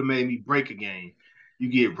that would have made me break a game. You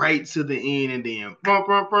get right to the end and then bump,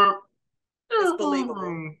 bump, bump. It's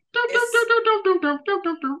believable. It's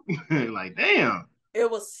Like, damn. it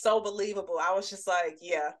was so believable. I was just like,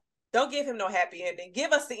 yeah, don't give him no happy ending.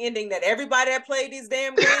 Give us the ending that everybody that played these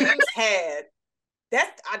damn games had.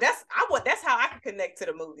 That's how I can connect to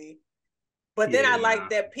the movie. But then I like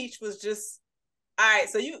that Peach was just all right.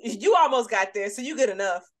 So you almost got there, so you good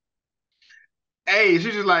enough. Hey,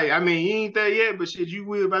 she's just like, I mean, you ain't there yet, but shit, you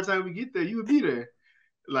will by the time we get there. You will be there.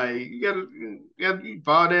 Like you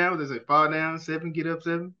fall down. What they say, fall down seven, get up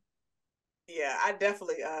seven. Yeah, I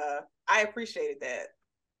definitely I appreciated that.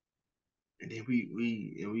 And then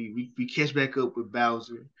we catch back up with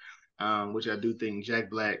Bowser, which I do think Jack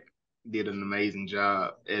Black did an amazing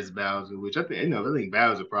job as Bowser. Which I think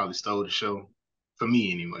Bowser probably stole the show for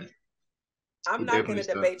me anyway. I'm He not definitely gonna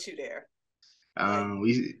stole. debate you there. Like,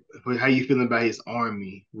 We how you feeling about his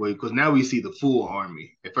army? Well, because now we see the full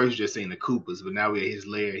army. At first, you just seen the Koopas, but now we're at his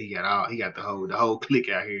lair. He got the whole clique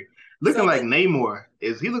out here, looking so like Namor.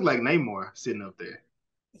 He looked like Namor sitting up there?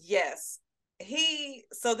 yes.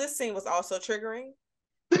 So this scene was also triggering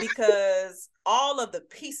because all of the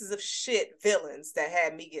pieces of shit villains that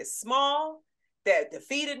had me get small, that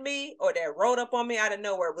defeated me, or that rode up on me out of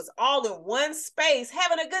nowhere was all in one space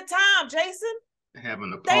having a good time, Jason.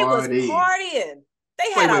 Having a They was party. partying. They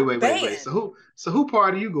Wait, had wait, a wait, wait, wait. band. So who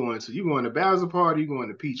party you going to? You going to Bowser party? You going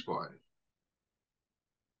to Peach party?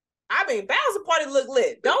 I mean, Bowser party look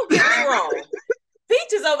lit. Don't get me wrong.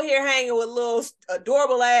 Peach is over here hanging with little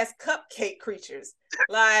adorable ass cupcake creatures.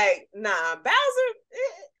 Like, nah, Bowser,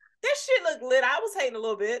 this shit look lit. I was hating a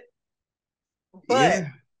little bit, but Yeah,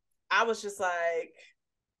 I was just like,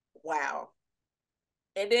 wow.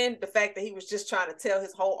 And then the fact that he was just trying to tell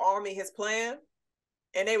his whole army his plan,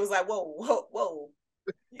 and they was like, whoa, whoa, whoa.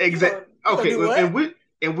 exactly. You gonna Okay, do what?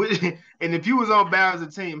 and if you was on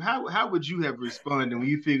Bowser's team, how would you have responded when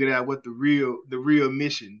you figured out what the real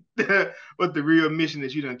mission, what the real mission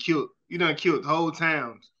that you done killed whole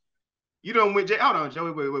towns. You don't went. Hold on,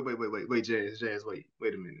 Joey. Wait, Jazz.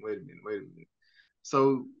 Wait a minute.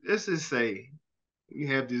 So let's just say you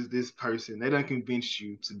have this person. They done convinced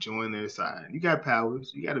you to join their side. You got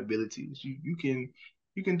powers. You got abilities. You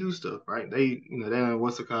can do stuff, right? They done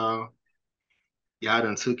what's it called? Y'all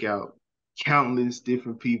done took out countless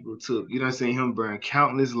different people. You done seen him burn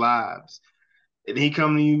countless lives. And he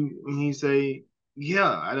come to you and he say,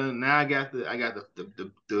 "Yeah, I done now. I got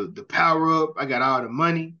the power up. I got all the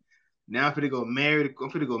money. Now I'm finna go marry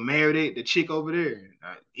the chick over there.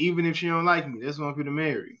 Even if she don't like me, that's what I'm finna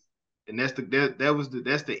marry. And that's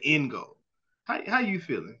the end goal. How you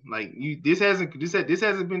feeling? Like this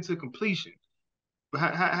hasn't been to completion. But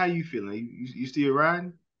how you feeling? You still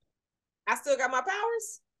riding? I still got my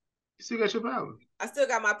powers. You still got your power. I still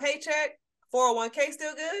got my paycheck. 401k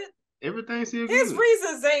still good. Everything's still His good.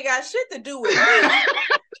 reasons ain't got shit to do with me.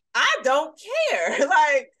 I don't care.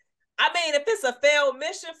 Like, I mean, if it's a failed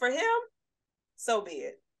mission for him, so be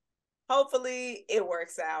it. Hopefully it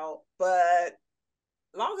works out. But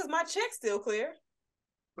long as my check's still clear.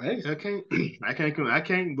 Hey, I can't, I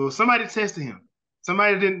can't. Well, somebody tested him.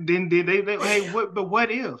 Somebody didn't did they? Hey, what? But what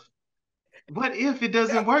if? What if it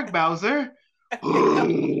doesn't work, Bowser?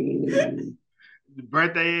 Burnt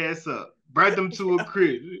their ass up. Burnt them to a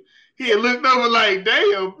crisp. He looked over like,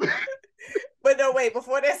 damn. But no, wait,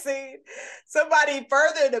 before that scene, somebody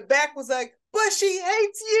further in the back was like, but she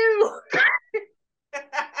hates you.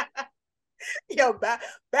 Yo,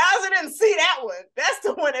 Bowser didn't see that one. That's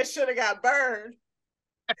the one that should have got burned.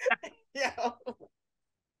 Yo.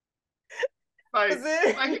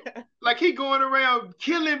 like, like he going around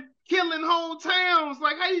killing whole towns.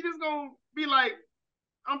 Like, how you just gonna be like,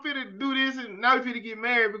 I'm finna do this and now we finna get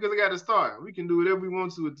married because I got to start. We can do whatever we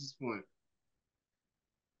want to at this point.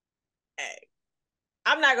 Hey,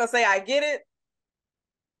 I'm not gonna say I get it,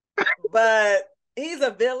 but he's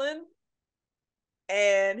a villain,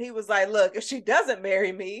 And he was like, look, if she doesn't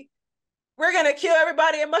marry me, we're gonna kill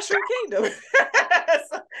everybody in Mushroom Kingdom.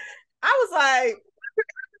 So I was like,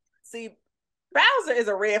 see, Bowser is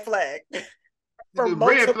a red flag for The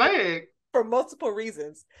red flag. multiple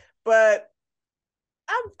reasons. But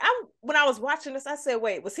I'm when I was watching this, I said,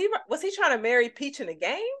 wait, was he trying to marry Peach in the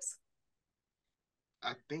games?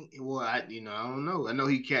 I think. Well, I don't know. I know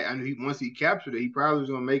I know once he captured it, he probably was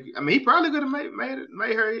gonna make it. I mean, he probably could have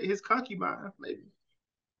made her his concubine, maybe.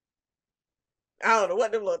 I don't know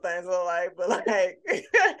what them little things look like, but like,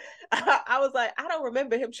 I was like, I don't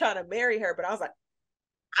remember him trying to marry her, but I was like,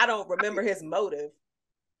 I don't remember his motive.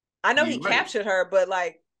 I know he You right. captured her, but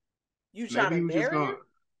like, you trying Maybe to he was just marry her? gonna.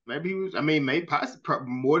 Maybe he was. I mean, maybe possibly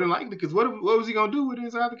more than likely. Because what was he gonna do with it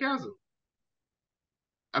inside the castle?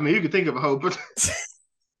 I mean, you could think of a whole bunch.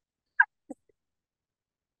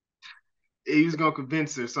 He was gonna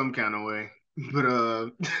convince her some kind of way.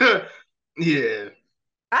 But yeah.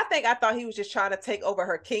 I thought he was just trying to take over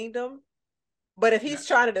her kingdom. But if he's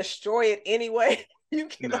Nah, trying to destroy it anyway, you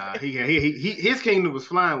can nah, like, he his kingdom was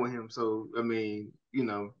flying with him. So I mean,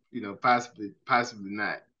 possibly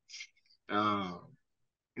not. Um,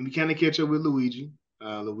 and we kind of catch up with Luigi.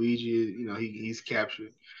 Luigi, he's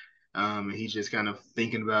captured. And he's just kind of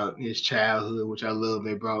thinking about his childhood, which I love.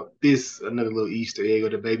 They brought this another little Easter egg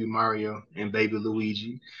of the baby Mario and baby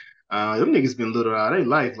Luigi. Them niggas been little all their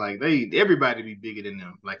life. Like everybody be bigger than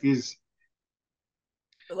them. Like this,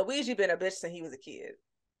 Luigi been a bitch since he was a kid.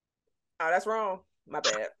 Oh, that's wrong. My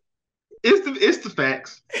bad. it's the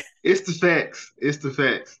facts. It's the facts. It's the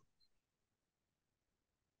facts.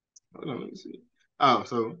 Hold on, let me see. Oh,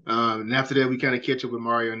 so and after that we kind of catch up with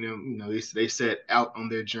Mario and them. They set out on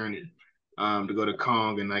their journey to go to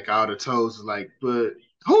Kong, and like all the toads was like, but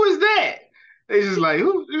who is that? They just like,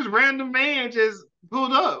 who this random man just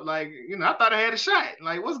pulled up? Like, I thought I had a shot.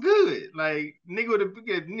 Like, what's good? Like,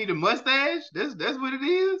 nigga need a mustache? That's what it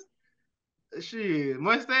is. Shit,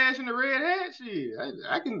 mustache and a red hat. Shit,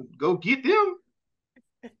 I can go get them.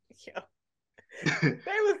 Yo, they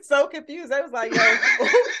was so confused. They was like, yo,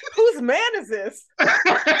 whose man is this?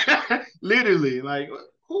 Literally, like,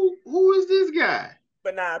 who is this guy?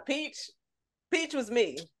 But nah, Peach was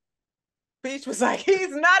me. Peach was like, he's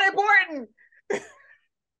not important.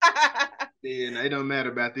 And it don't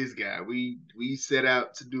matter about this guy. We set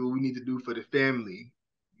out to do what we need to do for the family.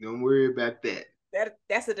 Don't worry about that.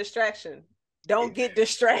 That's a distraction. Don't get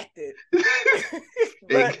distracted. they,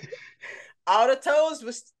 But all the toes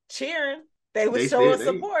was cheering. They was they showing said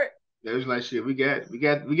support. they was like, shit. We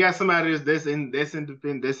got somebody that's in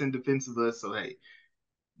defense of us. So hey,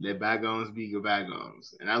 let bygones be your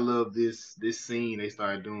bygones. And I love this scene they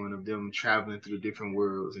started doing of them traveling through the different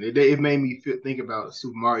worlds, and it made me think about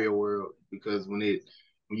Super Mario World, because when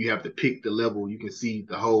you have to pick the level, you can see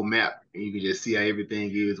the whole map and you can just see how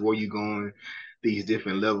everything is, where you going, these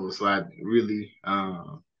different levels. So I really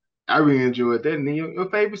enjoyed that. And then your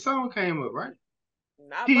favorite song came up, right?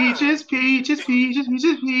 Not mine. Peaches, peaches, peaches,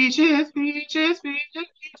 peaches, peaches, peaches, peaches,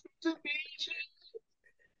 peaches, peaches.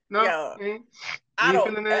 No, Yo, you ain't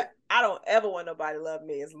feeling that. I don't ever want nobody to love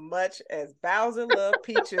me as much as Bowser loved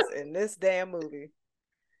Peaches in this damn movie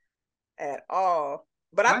at all.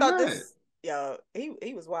 But I Why thought not? this, yo,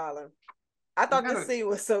 he was wilding. I You thought this gotta. scene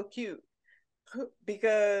was so cute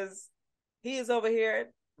because he is over here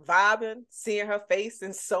vibing, seeing her face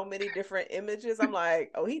in so many different images. I'm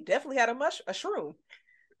like, oh, he definitely had a shroom.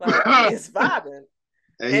 Like he is vibing.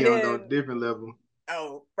 And he And on a then, different level.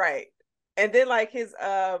 oh, right. And then like his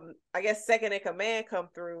I guess second in command come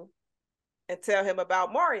through and tell him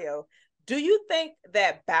about Mario. Do you think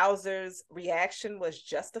that Bowser's reaction was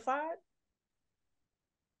justified?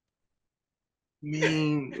 I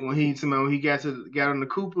mean, when he got on the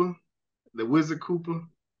Koopa, the Wizard Koopa.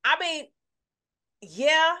 I mean,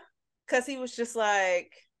 yeah, because he was just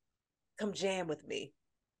like, come jam with me.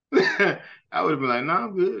 I would have been like, no,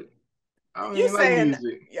 I'm good. I don't You even like saying,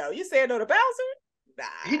 music. yo, you saying no to Bowser?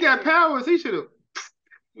 He Nah, got powers. He should have.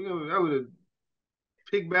 I would have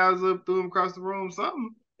picked Bowser up, threw him across the room,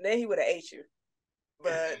 something. then he would have ate you.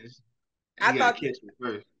 But I He got to thought catch me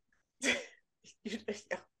first.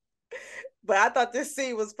 but I thought this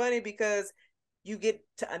scene was funny because you get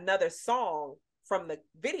to another song from the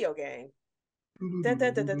video game. Da,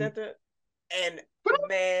 da, da, da, da, da. And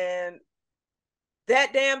man,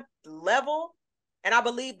 that damn level, and I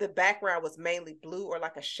believe the background was mainly blue or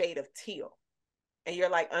like a shade of teal. And you're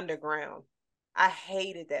like underground. I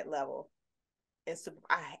hated that level. And so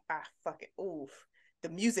I fucking oof. The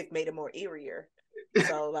music made it more eerier.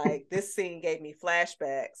 So like this scene gave me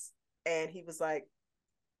flashbacks. And he was like,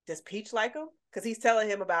 does Peach like him? Because he's telling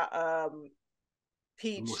him about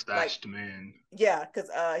Peach, like, Mustached man. yeah, because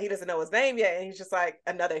he doesn't know his name yet, and he's just like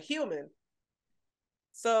another human.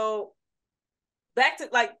 So back to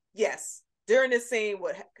like, yes, during this scene,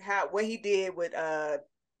 what he did with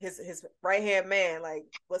his right hand man, like,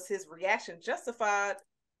 was his reaction justified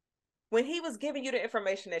when he was giving you the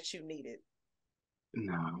information that you needed?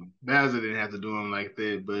 No, Bowser didn't have to do him like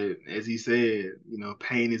that, but as he said,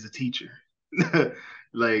 pain is a teacher.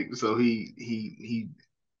 Like, so I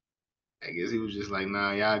guess he was just like,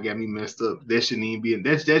 nah, y'all got me messed up. That shouldn't even be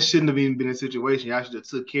that shouldn't have even been a situation. Y'all should have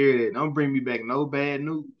took care of that. Don't bring me back no bad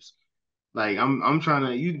news. Like, I'm trying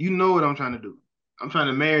to, you know what I'm trying to do. I'm trying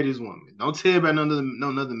to marry this woman. Don't tell about no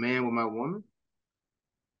another man with my woman.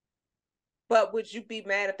 But would you be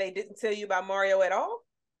mad if they didn't tell you about Mario at all?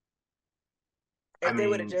 I If they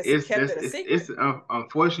would have mean, just kept it a secret? it's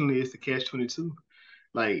unfortunately it's the catch 22.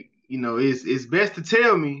 Like, it's best to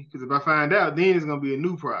tell me because if I find out, then it's gonna be a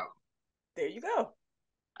new problem. There you go.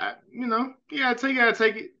 You gotta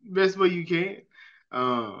take it best way you can.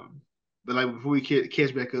 Um, but like before we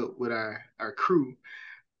catch back up with our crew,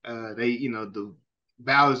 the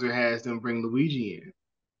Bowser has them bring Luigi in.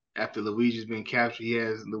 After Luigi's been captured, he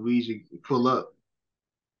has Luigi pull up,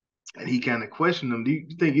 and he kind of questioned him. Do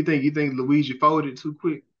you think Luigi folded too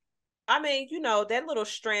quick? I mean, that little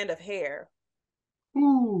strand of hair.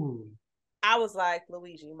 Ooh, I was like,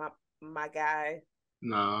 Luigi, my guy.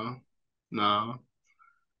 no, no.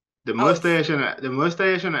 The Oh, mustache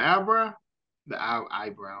and the eyebrow,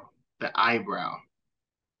 eyebrow, the eyebrow,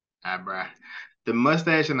 the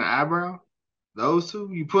mustache and the eyebrow. Those two,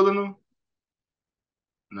 you pulling them?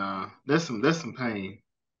 No, that's some pain.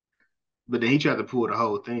 But then he tried to pull the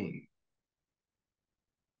whole thing.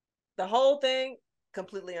 the whole thing,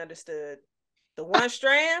 completely understood. The one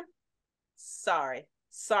strand, sorry,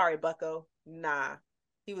 Bucko. Nah,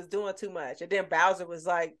 he was doing too much. And then Bowser was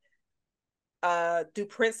like, do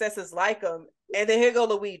princesses like him? And then here go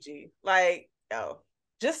Luigi. Like, oh,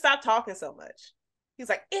 just stop talking so much. He's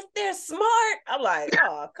like, if they're smart. I'm like,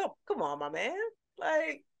 oh, come on, my man.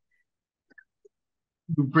 Like,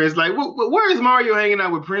 Prince, like, where is Mario hanging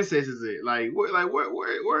out with princesses at? Like,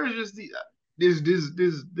 where is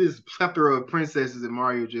just this plethora of princesses and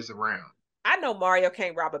Mario just around? I know Mario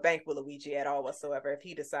can't rob a bank with Luigi at all whatsoever if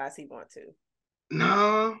he decides he wants to.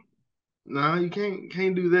 No, no, you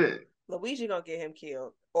can't do that. Luigi gonna get him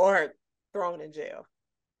killed or thrown in jail.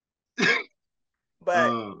 But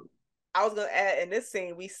Um, I was gonna add, in this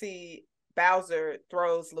scene we see Bowser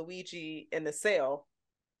throws Luigi in the cell,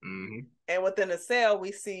 mhm. and within the cell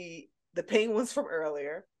we see the penguins from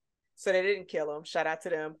earlier, so they didn't kill him. Shout out to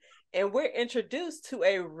them. And we're introduced to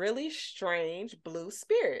a really strange blue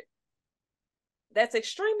spirit that's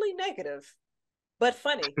extremely negative but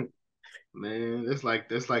funny. Man, that's like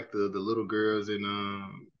the little girls in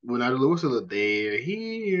when I what's a little they're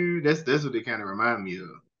here. That's what they kind of remind me of.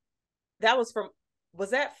 That was from,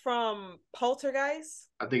 was that from Poltergeist?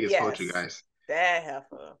 I think it's Yes, Poltergeist. that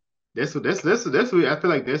heifer. That's what I feel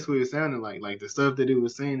like that's what it sounded like. Like the stuff that it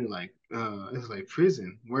was saying, like it's like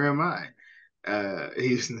prison. Where am I?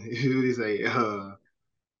 He say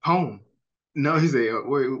home. No, he say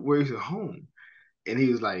where is it home? And he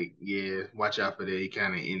was like, yeah, watch out for that. He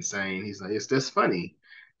kind of insane. He's like, it's that's funny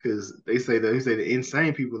because they say the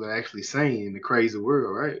insane people are actually sane in the crazy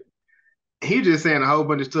world, right? He was just saying a whole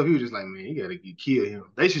bunch of stuff. He was just like, man, you gotta kill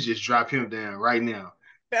him. They should just drop him down right now.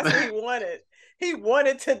 That's what he wanted. He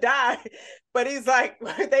wanted to die, but he's like,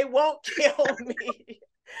 they won't kill me.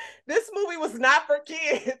 This movie was not for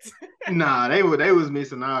kids. Nah, they was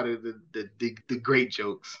missing all the great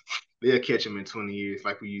jokes. They'll catch them in 20 years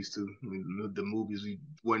like we used to. I mean, the movies we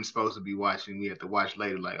wasn't supposed to be watching, we had to watch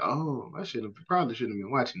later. Like, oh, probably shouldn't have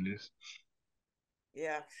been watching this.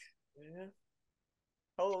 Yeah. Yeah.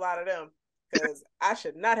 Whole lot of them. Because I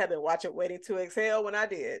should not have been watching Waiting to Exhale when I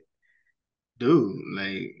did. Dude,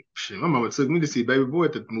 like, shit, my mama took me to see Baby Boy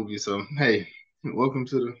at the movie, so hey, welcome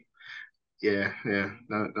to the yeah.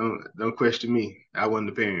 Don't question me. I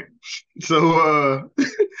wasn't the parent. So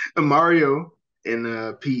Mario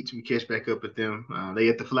and Peach, we catch back up with them. They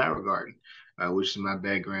at the flower garden, which is my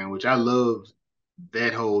background, which I love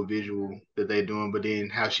that whole visual that they doing, but then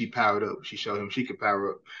how she powered up. She showed him she could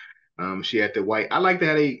power up. She had the white. I like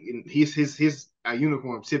that his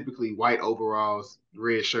uniform typically white overalls,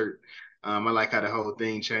 red shirt. I like how the whole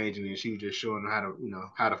thing changed, and then she was just showing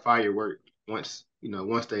them how the fire worked once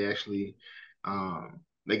they actually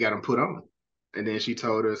they got him put on, and then she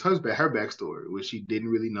told us her backstory, which she didn't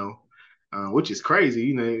really know, which is crazy.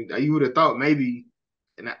 You would have thought maybe,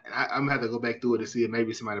 and I'm gonna have to go back through it to see if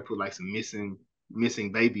maybe somebody put like some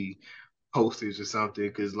missing baby posters or something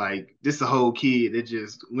because like this a whole kid that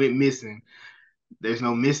just went missing There's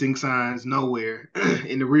no missing signs nowhere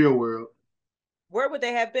in the real world. Where would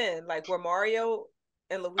they have been? Like where Mario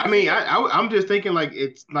and I Luigi mean, were? I'm just thinking like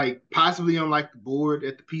it's like possibly on like the board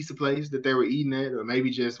at the pizza place that they were eating at, or maybe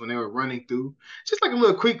just when they were running through, just like a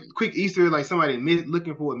little quick Easter, like somebody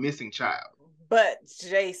looking for a missing child. But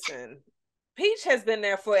Jason, Peach has been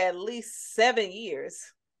there for at least 7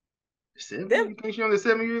 years. 7? Them, You think she's only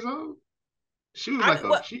 7 years old? She was I like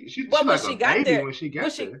mean, a she well, when like a she got baby there, when she when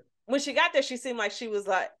got she there. when she got there, she seemed like she was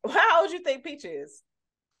like, how old you think Peach is?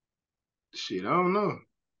 Shit, I don't know.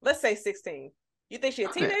 Let's say 16. You think she a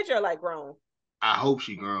I, teenager or like grown? I hope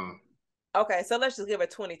she grown. Okay, so let's just give her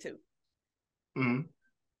 22. Mm-hmm.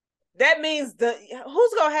 That means the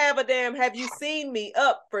who's gonna have a damn have you seen me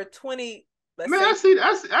up for 20, let's Man, I say.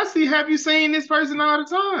 see, I see. Have you seen this person all the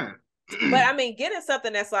But time? I mean, getting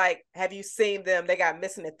something that's like, have you seen them? They got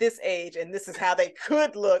missing at this age, and this is how they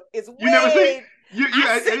could look. Is You never seen way. you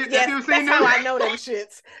I see. have Yes, you ever seen that's how them? I know them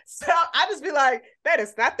shits. So I just be like, that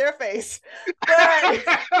is not their face. But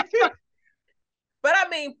but I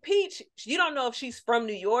mean, Peach, you don't know if she's from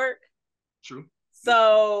New York. True. That's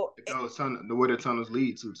true. So The where the tunnels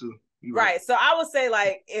lead to too. You right. right. So I would say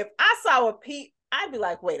like, if I saw a Peach, I'd be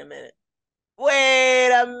like, wait a minute.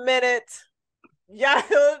 Y'all,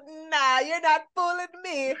 nah, you're not fooling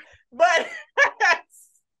me. But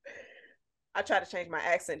I tried to change my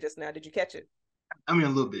accent just now. Did you catch it? I mean a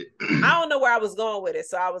little bit. I don't know where I was going with it,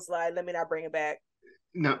 so I was like, let me not bring it back.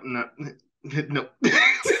 No, no, no.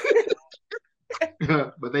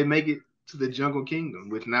 But they make it to the Jungle Kingdom,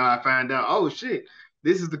 which now I find out, oh shit,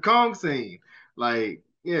 this is the Kong scene. Like,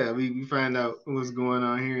 yeah, we find out what's going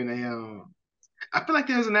on here, and I feel like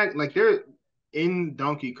there's an act like there in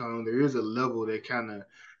Donkey Kong, there is a level that kind of,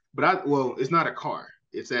 but well, it's not a car.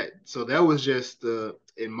 It's at so that was just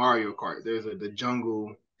in Mario Kart. There's the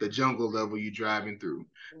jungle level you driving through.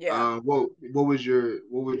 Yeah. What would you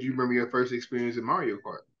remember your first experience in Mario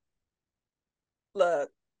Kart? Look,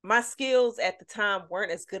 my skills at the time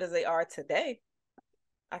weren't as good as they are today.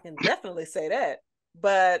 I can definitely say that.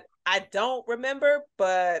 But I don't remember,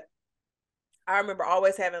 but I remember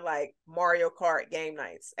always having like Mario Kart game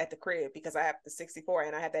nights at the crib because I have the 64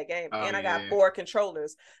 and I had that game Oh and I got yeah, 4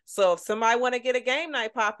 controllers. So if somebody want to get a game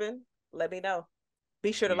night popping, let me know.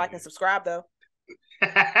 Be sure to like and subscribe though.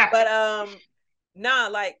 But yeah. nah,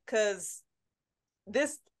 like cause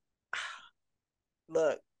this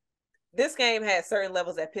look, this game had certain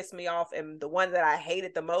levels that pissed me off, and the one that I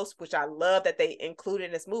hated the most, which I love that they included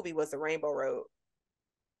in this movie, was the Rainbow Road.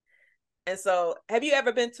 And so, have you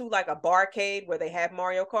ever been to like a barcade where they have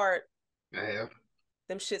Mario Kart? I have.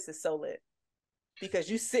 Them shits is so lit because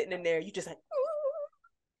you sitting in there, you just like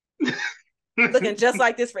looking just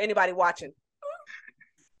like this for anybody watching,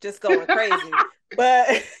 just going crazy.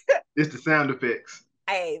 But It's the sound effects.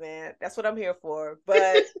 hey, man, that's what I'm here for.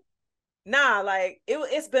 But nah, like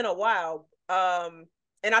it's been a while.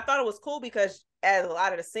 And I thought it was cool because as a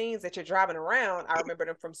lot of the scenes that you're driving around, I remember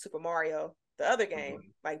them from Super Mario, the other game,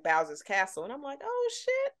 Mhm. like Bowser's Castle, and I'm like, oh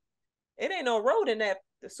shit, it ain't no road in that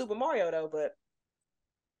the Super Mario though. But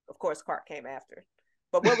of course, Kart came after.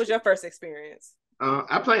 But what was your first experience? I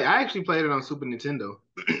actually played it on Super Nintendo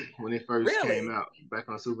when it first came Really? out back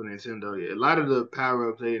on Super Nintendo. Yeah, a lot of the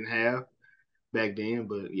power ups they didn't have back then,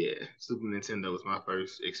 but yeah, Super Nintendo was my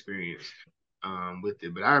first experience with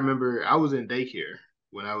it. But I remember I was in daycare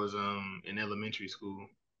when I was in elementary school.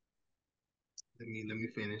 Let me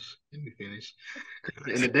finish. Let me finish.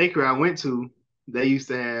 In the daycare I went to, they used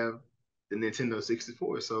to have the Nintendo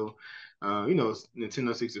 64. So,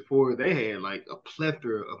 Nintendo 64, they had like a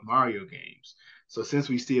plethora of Mario games. So, since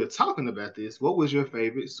we still talking about this, what was your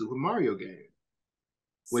favorite Super Mario game?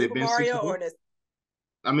 Would it have Super been Mario or 64?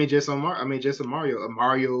 the I mean, just on Mar. I mean, just a Mario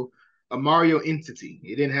entity.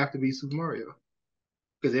 It didn't have to be Super Mario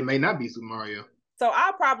because it may not be Super Mario. so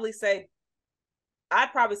I'd probably say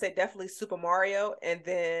definitely Super Mario, and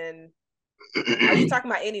then are you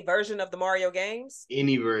talking about any version of the Mario games?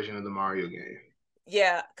 Any version of the Mario game.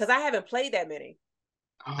 Yeah, because I haven't played that many.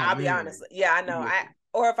 Oh I'll be man, honest. Yeah, I know. you missed I it.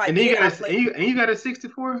 or if I And then did, you I got a played. and you got a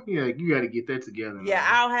 64. Yeah, you got to get that together, Yeah, man.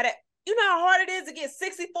 I don't have it. You know how hard it is to get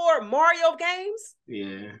 64 Mario games?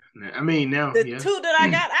 Yeah, I mean now, The yeah, two that I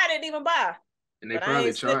got, I didn't even buy. and they But I probably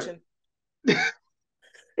ain't charge. snitching.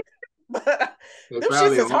 But They them shits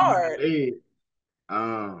probably is on my hard. bed.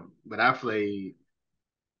 But I played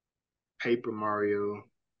Paper Mario.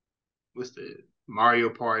 What's the Mario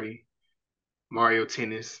Party, Mario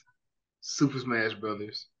Tennis, Super Smash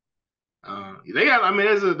Brothers. They got. I mean,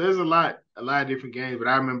 there's a lot of different games. But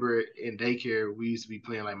I remember in daycare we used to be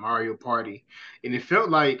playing like Mario Party, and it felt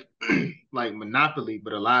like like Monopoly,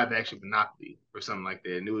 but a live action Monopoly or something like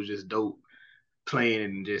that. And it was just dope. playing it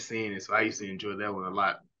and just seeing it. So I used to enjoy that one a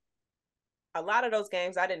lot. A lot of those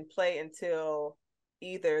games I didn't play until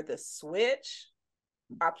either the Switch.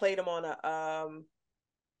 I played them on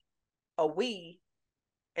a Wii,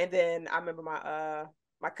 and then I remember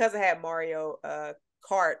my cousin had Mario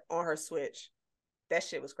Kart on her Switch. That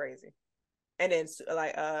shit was crazy. And then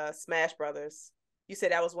like Smash Brothers. You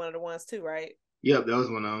said that was one of the ones too, right? Yep, that was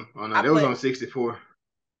one on I that was played. on 64.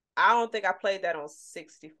 I don't think I played that on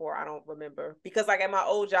 64. I don't remember because like at my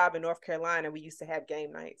old job in North Carolina, we used to have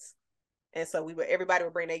game nights. And so everybody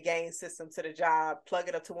would bring their game system to the job, plug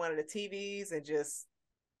it up to one of the TVs, and just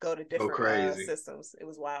go to Go different crazy. systems. It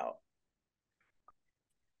was wild.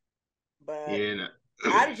 But Yeah.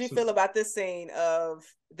 how did you feel about this scene of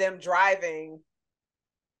them driving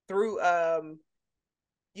through?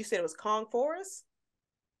 You said it was Kong Forest.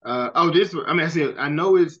 This I mean I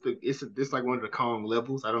know it's like one of the Kong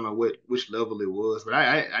levels. I don't know which level it was, but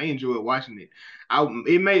I enjoyed watching it.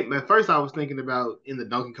 It made at first I was thinking about in the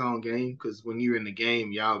Donkey Kong game because when you're in the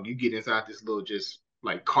game, you get inside this little just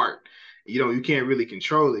like cart. You can't really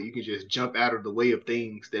control it. You can just jump out of the way of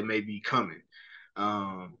things that may be coming.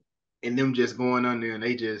 Um, and them just going on there and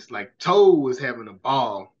they just like Toad was having a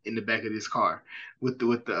ball in the back of this car with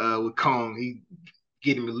Kong. He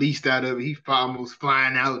getting released out of it. He almost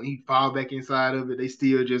flying out and he fall back inside of it. They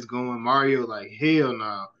still just going. Mario like hell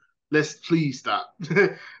no. Let's please stop.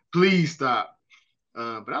 Please stop.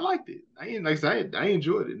 But I liked it. I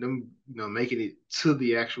enjoyed it. Them making it to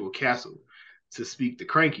the actual castle to speak to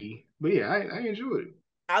Cranky. But yeah, I enjoyed it.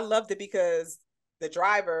 I loved it because the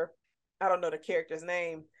driver, I don't know the character's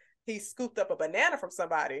name, he scooped up a banana from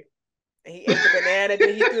somebody. And he ate the banana,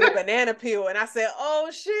 then he threw the banana peel. And I said, oh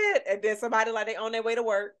shit. And then somebody like they on their way to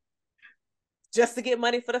work just to get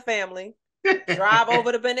money for the family. Drive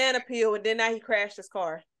over the banana peel, and then now he crashed his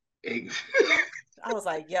car. I was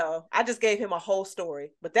like, yo, I just gave him a whole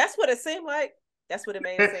story. But that's what it seemed like. That's what it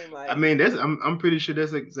made it seem like. I mean, I'm pretty sure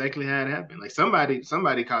that's exactly how it happened. Like somebody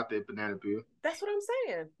caught that banana peel. That's what I'm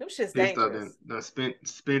saying. Them shit's Pissed off, dangerous. then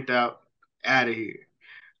spent out of here.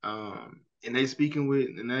 And they speaking with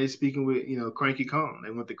Cranky Kong.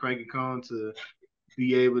 They want the Cranky Kong to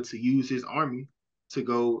be able to use his army to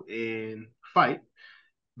go and fight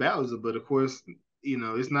Bowser. But of course,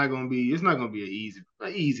 it's not gonna be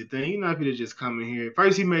an easy thing. You're not gonna just come in here.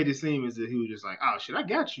 First, he made it seem as if he was just like, "Oh shit, I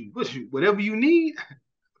got you. Whatever you need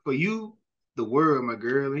for you, the world, my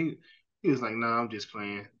girl." And he was like, "Nah, I'm just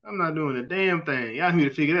playing. I'm not doing a damn thing. Y'all need to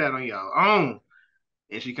figure that out on y'all own."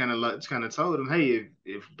 And she kind of told him, "Hey,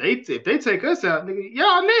 if they take us out, nigga,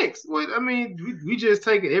 y'all next. What I mean, we just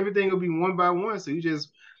take it. Everything will be one by one. So you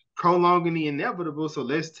just prolonging the inevitable. So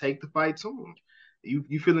let's take the fight to him.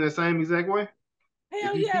 You feeling the same exact way? If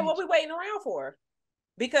Hell you yeah, Peach, what we waiting around for?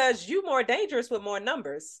 Because you more dangerous with more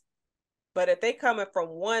numbers. But if they coming from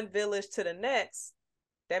one village to the next,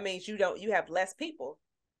 that means you have less people.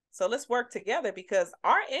 So let's work together because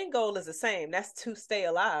our end goal is the same. That's to stay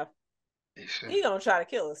alive. He gonna try to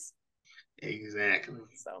kill us. exactly.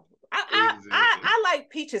 So Exactly. I like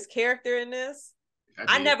Peach's character in this.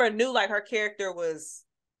 I never knew like her character was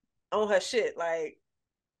on her shit, like,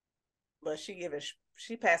 but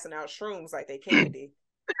she passing out shrooms like they candy.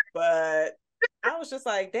 But I was just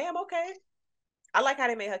like, damn, okay. I like how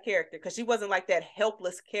they made her character because she wasn't like that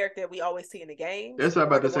helpless character we always see in the games That's what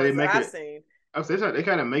I'm or about the to say. They ones that make I've it. seen. I was saying they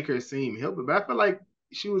kind of make her seem helpless, but I feel like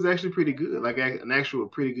she was actually pretty good, like an actual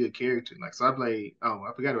pretty good character. Like so, I played. Oh,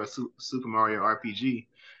 I forgot about Super Mario RPG,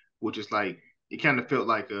 which is like it kind of felt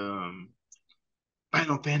like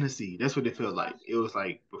Final Fantasy. That's what it felt like. It was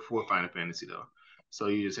like before Final Fantasy though. So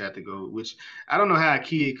you just had to go, which I don't know how a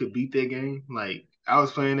kid could beat that game. Like I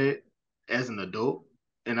was playing it as an adult,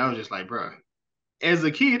 and I was just like, bro, as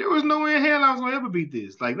a kid, there was no way in hell I was gonna ever beat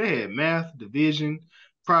this. Like they had math, division,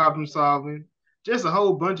 problem solving, just a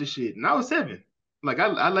whole bunch of shit. And I was 7. Like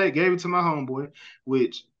gave it to my homeboy,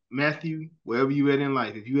 which Matthew, wherever you at in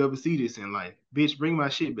life, if you ever see this in life, bitch, bring my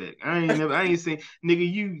shit back. I ain't saying nigga,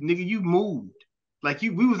 you moved. Like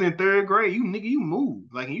we was in 3rd grade. You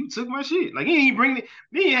moved. Like and you took my shit. Like you ain't bring it.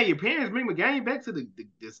 Me ain't had your parents bring the game back to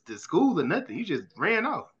the school or nothing. You just ran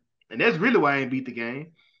off. And that's really why I ain't beat the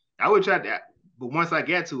game. I would try that. But once I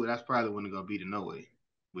get to it, that's probably when it's gonna be the no way. He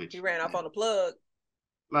Which, ran off on the plug.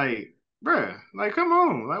 like, bruh, like, come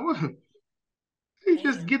on, like, what? He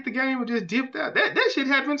just Damn. get the game and just dipped out. That shit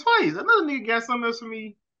happened twice. Another nigga got something else for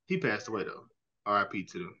me. He passed away though. R.I.P.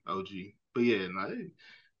 to the OG. But yeah, nah,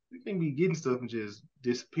 they can't be getting stuff and just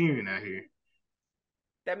disappearing out here.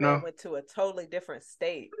 That man No. went to a totally different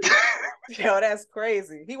state. Yo, that's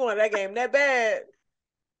crazy. He wanted that game that bad.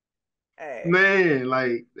 Hey. Man,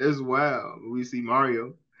 like that's wild. We see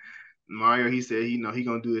Mario. Mario, he said, he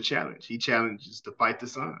gonna do the challenge. He challenges to fight the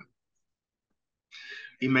sun.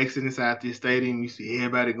 He makes it inside the stadium. You see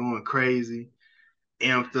everybody going crazy,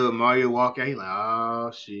 amped up. Mario walk out. He like,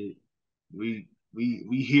 oh shit, we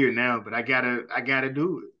here now, but I gotta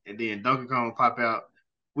do it. And then Donkey Kong pop out,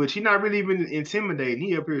 which he not really even intimidating.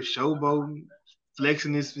 He up here showboating,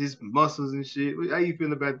 flexing his muscles and shit. How you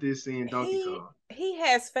feel about this seeing Donkey He Kong? he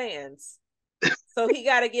has fans, so he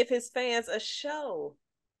got to give his fans a show.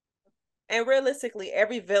 And realistically,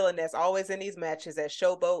 every villain that's always in these matches at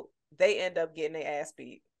Showboat, they end up getting their ass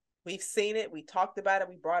beat. We've seen it. We talked about it.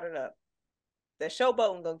 We brought it up. That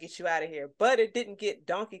Showboat gonna get you out of here, but it didn't get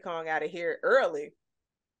Donkey Kong out of here early.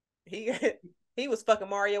 He he was fucking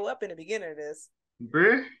Mario up in the beginning of this.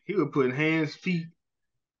 Bruh, he was putting hands, feet,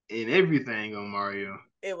 and everything on Mario.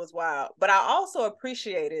 It was wild. But I also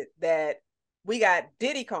appreciated that we got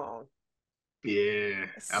Diddy Kong. Yeah,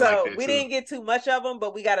 I like So that we too. didn't get too much of them,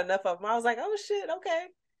 but we got enough of them. I was like, oh shit, okay.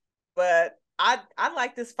 But I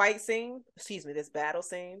like this fight scene. Excuse me, this battle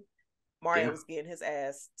scene. Mario Yeah. was getting his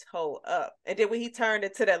ass towed up, and then when he turned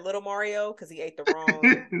into that little Mario because he ate the wrong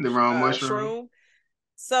The wrong mushroom. shroom.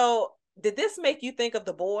 So did this make you think of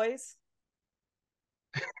The Boys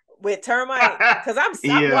with Termite? Because I'm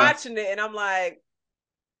Yeah, watching it and I'm like,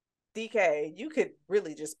 DK, you could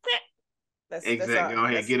really just that's exactly. Go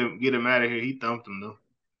ahead, that's. get him out of here. He thumped him though.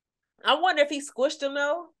 I wonder if he squished him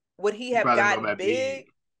though. Would he He have probably went gotten back big. big?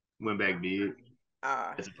 Went back big.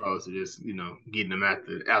 Uh As opposed to just, getting him out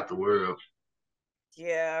the world.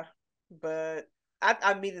 yeah, but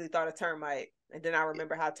I immediately thought of Termite, and then I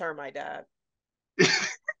remember how Termite died.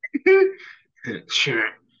 Sure.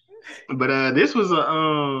 But this was a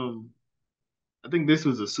I think this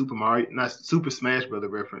was a Super Mario, not Super Smash Brother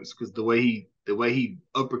reference, because the way he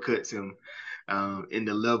uppercuts him in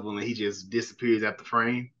the level and he just disappears out the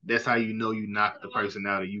frame. That's how you know you knock the person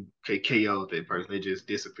out or you KO that person. They just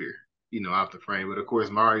disappear, off the frame. But of course,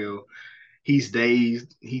 Mario, he's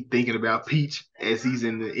dazed. He thinking about Peach as he's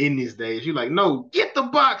in this daze. You're like, no, get the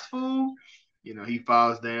box, fool. He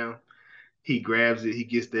falls down. He grabs it. He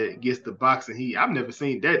gets the box, and I've never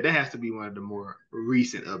seen that. That has to be one of the more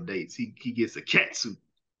recent updates. He gets a cat suit.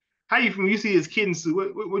 How you see his kitten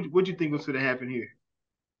suit? What you think was going to happen here?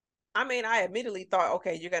 I mean, I immediately thought,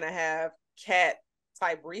 okay, you're gonna have cat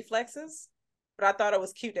type reflexes, but I thought it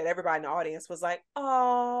was cute that everybody in the audience was like,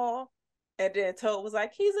 "Oh," and then Toad was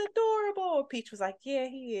like, "He's adorable." Peach was like, "Yeah,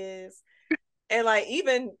 he is," and like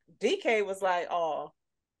even DK was like, "Oh,"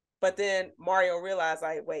 but then Mario realized,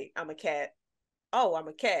 like, "Wait, I'm a cat. Oh, I'm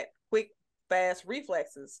a cat. Quick, fast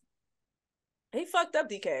reflexes." He fucked up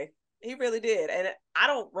DK. He really did, and I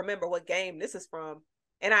don't remember what game this is from,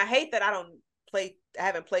 and I hate that I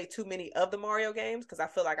haven't played too many of the Mario games because I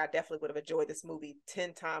feel like I definitely would have enjoyed this movie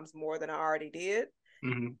 10 times more than I already did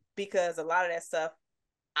Mm-hmm. because a lot of that stuff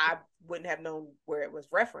I wouldn't have known where it was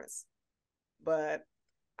referenced. But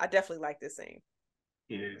I definitely like this scene.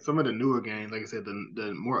 Yeah, some of the newer games, like I said,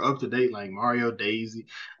 the more up to date, like Mario, Daisy,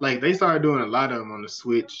 like they started doing a lot of them on the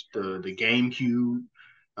Switch, the GameCube,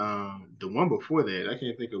 the one before that, I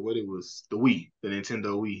can't think of what it was, the Wii, the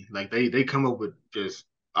Nintendo Wii. Like they come up with just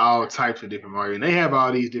all types of different Mario, and they have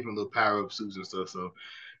all these different little power up suits and stuff. So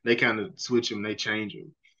they kind of switch them, they change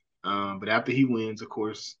them. But after he wins, of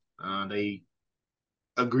course, they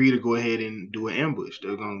agree to go ahead and do an ambush.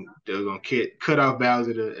 They're gonna cut off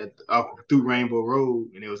Bowser off through Rainbow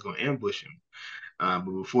Road, and they was gonna ambush him. But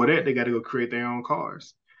before that, they got to go create their own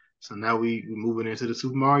cars. So now we're moving into the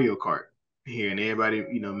Super Mario Kart here, and everybody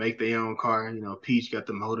make their own car. Peach got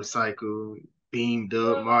the motorcycle, beamed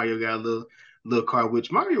up. Mario got a little car,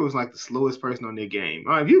 which Mario was like the slowest person on their game.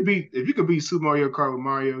 If you could beat Super Mario Kart with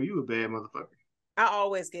Mario, you a bad motherfucker. I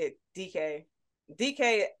always get DK.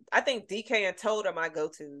 DK, I think DK and Toad are my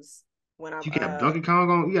go-tos when I'm You got Donkey Kong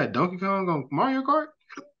on Mario Kart.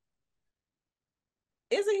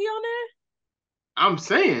 isn't he on there? I'm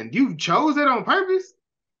saying you chose it on purpose.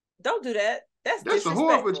 Don't do that. That's That's a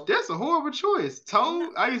horrible. disrespectful. That's a horrible choice. No,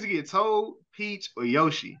 Toad. I used to get Toad, Peach, or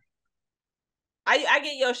Yoshi. I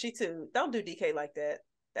get Yoshi too. Don't do DK like that.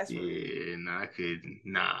 That's rude. Yeah, nah, I couldn't.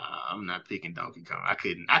 Nah, I'm not picking Donkey Kong. I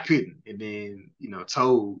couldn't. I couldn't. And then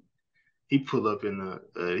Toad. He pull up in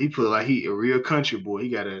the. He pull like he a real country boy. He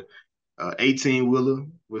got a 18 wheeler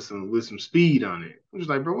with some speed on it. I'm just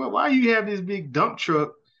like, bro, why you have this big dump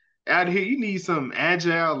truck out here? You need some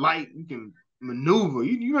agile, light. You can maneuver.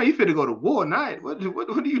 You finna go to war, not what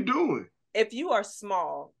are you doing? If you are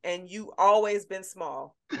small and you always been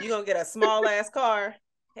small, you gonna get a small ass car.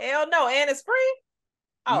 Hell no, and it's free.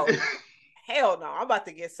 Oh hell no, I'm about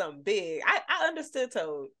to get something big. I understood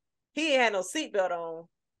Toad. He ain't had no seatbelt on.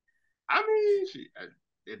 I mean, shit,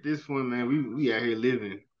 at this point, man, we out here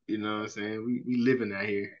living. You know what I'm saying? We living out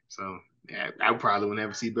here. So yeah, I probably wouldn't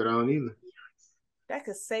have a seatbelt on either. That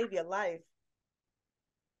could save your life.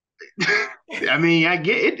 I mean, I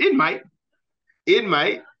get it. It might. It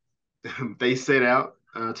might. They set out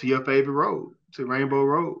to your favorite road, to Rainbow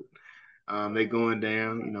Road. They going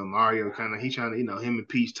down. You know, Mario kind of he trying to, you know, him and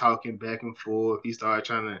Peach talking back and forth. He started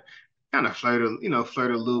trying to kind of flirt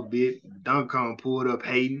a little bit. Donkey Kong pulled up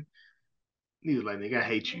hating. He was like, "Nigga, I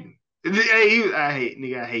hate you." Hey,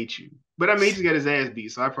 I hate you. But I mean, he just got his ass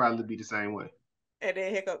beat, so I probably be the same way. And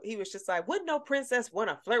then Hiccup, he was just like, wouldn't no princess want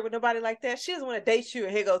to flirt with nobody like that? She doesn't want to date you.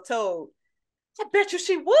 And Hiccup Toad, I bet you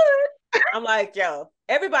she would. I'm like, yo,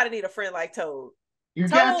 everybody need a friend like Toad. You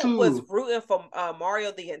got Toad was to. rooting for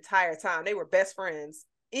Mario the entire time. They were best friends.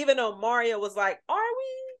 Even though Mario was like, are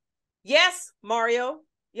we? Yes, Mario,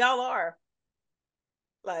 y'all are.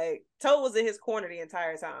 Like, Toad was in his corner the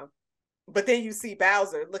entire time. But then you see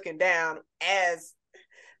Bowser looking down as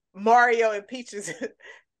Mario and Peach is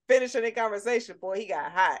finishing the conversation. Boy, he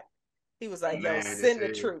got hot. He was like, yo, Man, it's send the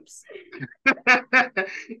a troops.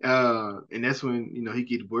 and that's when you know he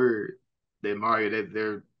get word that Mario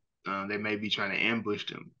that they may be trying to ambush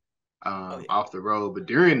them Oh, yeah. off the road. But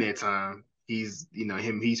during that time, he's you know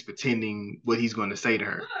he's pretending what he's going to say to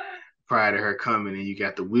her prior to her coming, and you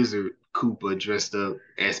got the wizard Koopa dressed up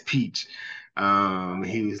as Peach.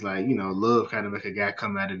 He was like, you know, love kind of make a guy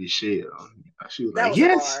come out of his shell. She was That like, was a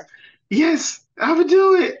yes, bar. yes, I would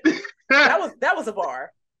do it. That was a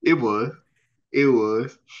bar. It was, it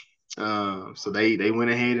was. So they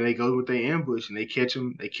went ahead and they go with their ambush and they catch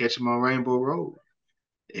him on Rainbow Road.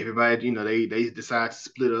 Everybody, you know, they decide to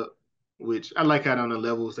split up, which I like how on the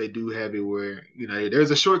levels they do have it where, you know,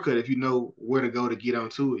 there's a shortcut. If you know where to go to get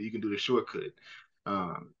onto it, you can do the shortcut.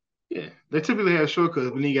 Um, yeah, they typically have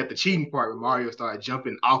shortcuts, but then you got the cheating part where Mario started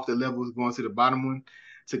jumping off the levels, going to the bottom one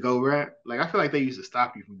to go right. Like I feel like they used to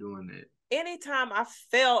stop you from doing that. Anytime I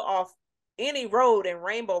fell off any road in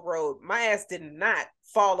Rainbow Road, my ass did not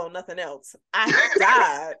fall on nothing else. I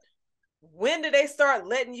died. When did they start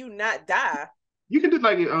letting you not die? You can do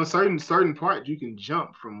like on certain parts, you can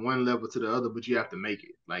jump from one level to the other, but you have to make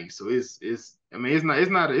it. Like so, it's. I mean, it's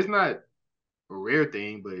not a rare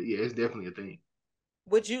thing, but yeah, it's definitely a thing.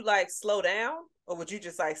 Would you like slow down, or would you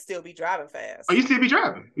just like still be driving Oh, fast? you still be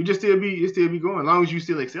driving. You still be going, as long as you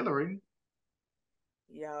still accelerating.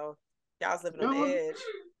 Yo, y'all's living You on the know? edge.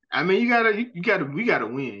 I mean, we gotta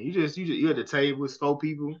win. You at the table with 4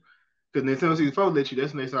 people because Nintendo 64 let you.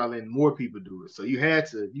 That's when they started letting more people do it. So you had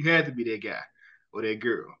to be that guy or that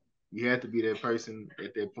girl. You had to be that person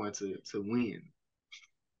at that point to win.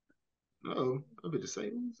 Oh, I was to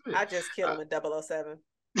say, I just killed uh, him in 007.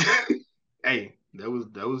 hey, that was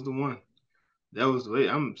the one. That was the way.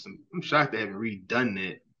 I'm shocked they haven't redone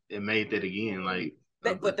that and made that again, like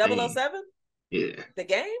a What, thing. 007? Yeah, The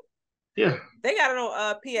game? yeah. They got it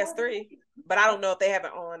on PS3, but I don't know if they have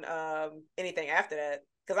it on anything after that.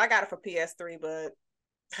 Because I got it for PS3, but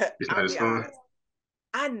It's not I'll as be fun. honest.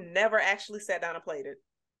 I never actually sat down and played it.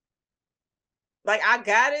 Like I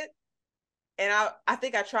got it, and I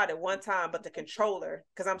think I tried it one time, but the controller,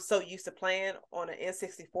 because I'm so used to playing on an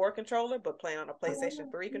N64 controller, but playing on a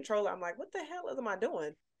PlayStation 3 controller, I'm like, what the hell am I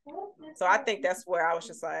doing? So I think that's where I was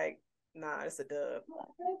just like, nah, it's a dub.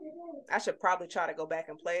 I should probably try to go back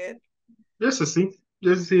and play it. Just to see,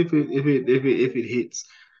 just to see if it hits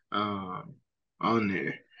um on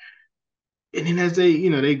there. And then as they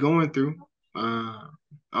they going through uh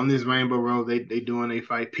on this Rainbow Road, they doing they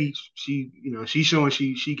fight. Peach, she's showing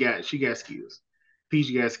she got skills.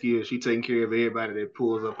 Peach got skills. She taking care of everybody that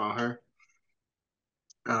pulls up on her.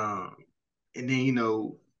 Um, and then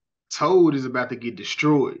Toad is about to get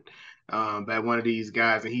destroyed by one of these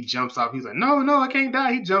guys, and he jumps off. He's like, "No, no, I can't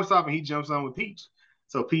die." He jumps off and he jumps on with Peach.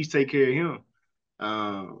 So Peach take care of him.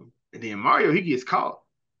 And then Mario he gets caught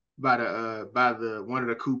by the one of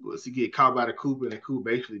the Koopas. He get caught by the Koopa, and the Koopa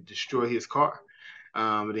basically destroy his car.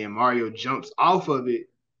 And then Mario jumps off of it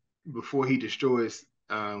before he destroys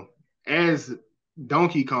as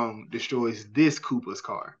Donkey Kong destroys this Koopa's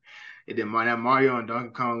car. And then Mario and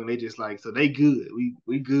Donkey Kong, they just like, so they good.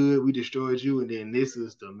 We good. We destroyed you. And then this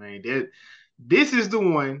is the man that this is the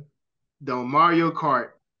one, the Mario Kart.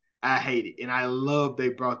 I hate it, and I love they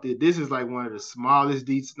brought this. This is like one of the smallest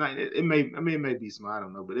details. It may, I mean, it may be small. I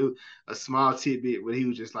don't know, but it was a small tidbit where he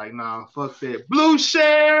was just like, "Nah, fuck that, blue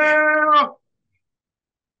shell."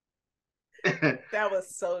 That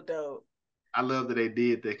was so dope. I love that they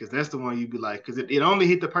did that because that's the one you'd be like, because it only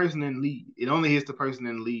hit the person in the lead. It only hits the person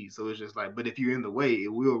in the lead. So it's just like, but if you're in the way,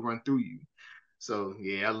 it will run through you. So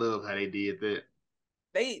yeah, I love how they did that.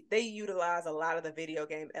 They utilize a lot of the video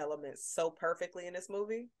game elements so perfectly in this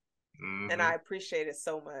movie, and I appreciate it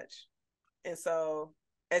so much. And so,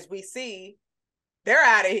 as we see, they're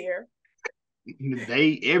out of here.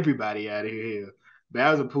 Everybody out of here.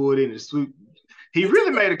 Bowser pulled in and sweep. He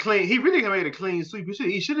really made a clean sweep.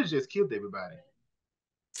 He should have just killed everybody.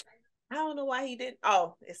 I don't know why he didn't.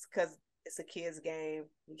 Oh, it's because it's a kid's game.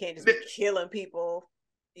 You can't just be killing people.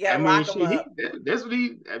 You gotta lock them up. That's what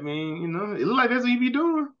he. I mean, you know, it looked like that's what he be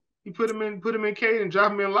doing. He put him in cage and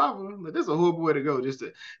drop him in lava. But that's a horrible way to go. Just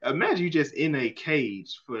to imagine you just in a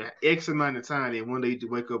cage for X amount of time, and one day you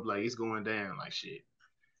wake up like it's going down like shit.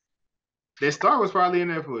 That star was probably in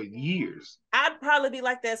there for years. I'd probably be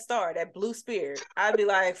like that star, that blue spirit. I'd be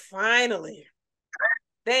like, finally.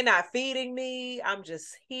 They're not feeding me. I'm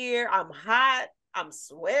just here. I'm hot. I'm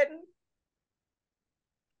sweating.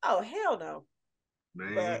 Oh, hell no.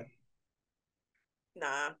 Man. But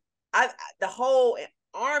nah. The whole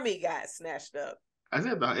army got snatched up. I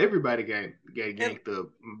said everybody got ganked up.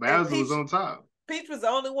 Bowser was on top. Peach was the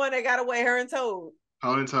only one that got away, her and Toad.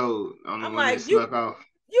 Her and Toad, only one that snuck off.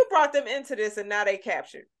 You brought them into this and now they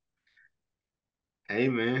captured. Hey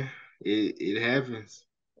man, it happens.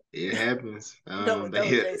 It happens. No,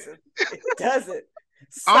 Jason. It doesn't.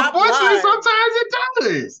 Unfortunately, sometimes it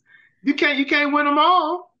does. You can't win them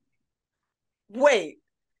all. Wait,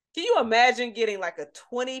 can you imagine getting like a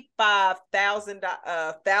 25,000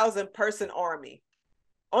 person army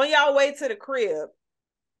on y'all way to the crib?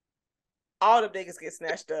 All the niggas get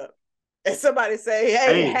snatched up, and somebody say,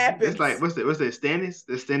 "Hey, it happens." It's like what's that? Stannis?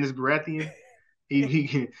 The Stannis Baratheon.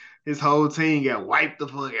 he his whole team got wiped the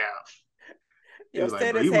fuck out. Yo,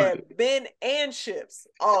 Stannis had men and ships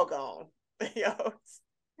all gone. Yo,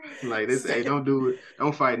 like this. Hey, don't do it.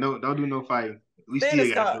 Don't fight. No, don't do no fighting. We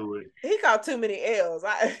Stannis still gotta do it. He caught too many L's.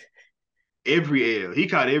 Every L. He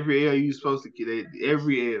caught every L you supposed to get.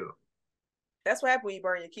 Every L. That's what happened when you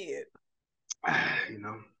burn your kid. You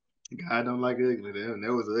know, God don't like ugly.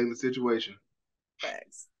 That was an ugly situation.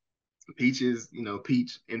 Facts. Peach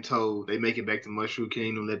and Toad, they make it back to Mushroom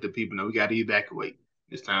Kingdom. Let the people know we got to evacuate.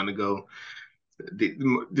 It's time to go. The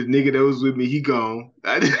nigga that was with me, he gone.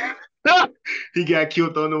 He got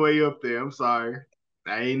killed on the way up there. I'm sorry.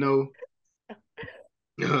 I ain't know.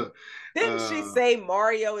 Didn't she say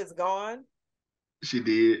Mario is gone? She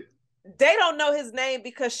did. They don't know his name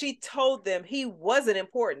because she told them he wasn't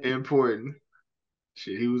important.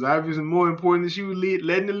 Shit, he was obviously more important than she was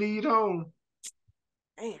letting the lead home.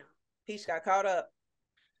 Damn, Peach got caught up.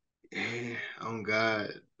 Yeah, oh God.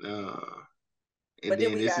 But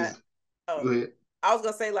then we got. Go ahead. I was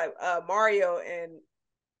gonna say like Mario and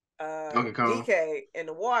DK in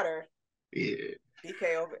the water. Yeah.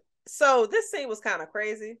 DK over. So this scene was kind of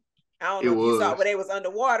crazy. I don't know if you saw, but they was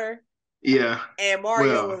underwater. Yeah. And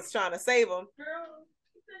Mario was trying to save him.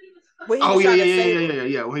 Oh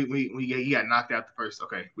yeah. When he got knocked out the first.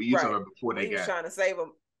 Okay, we used to before they got. He was trying to save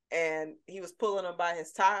him, and he was pulling him by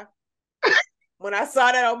his tie. When I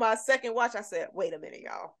saw that on my second watch, I said, "Wait a minute,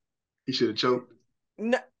 y'all." He should have choked.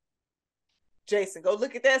 No, Jason, go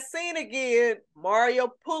look at that scene again.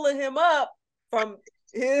 Mario pulling him up from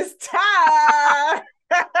his tie.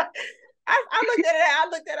 I looked at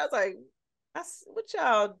it. I was like, what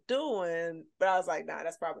y'all doing? But I was like, nah,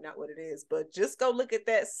 that's probably not what it is. But just go look at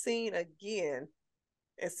that scene again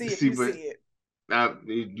and see if you see it.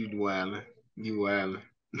 You wildin'.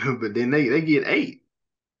 But then they get 8.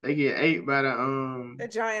 They get 8 by the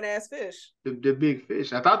giant ass fish. The big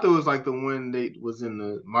fish. I thought that was like the one that was in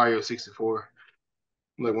the Mario 64.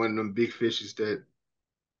 Like one of them big fishes that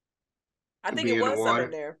I think it was some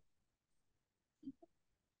in there.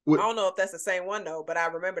 What? I don't know if that's the same one though, but I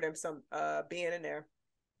remember them being in there.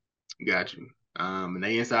 Got you. And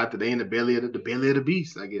they in the belly of the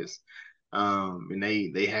beast, I guess. And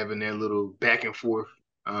they having their little back and forth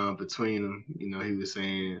between them. You know, he was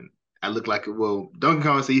saying I look like Donkey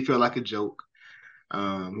Kong said he felt like a joke.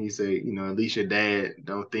 He said, you know, at least your dad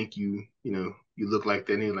don't think you look like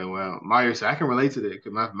that. And he's like, well, Mario said I can relate to that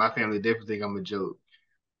because my family definitely think I'm a joke.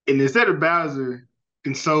 And instead of Bowser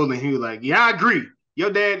consoling, he was like, yeah, I agree. Your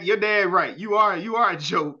dad, right? You are a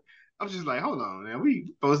joke. I was just like, hold on, man.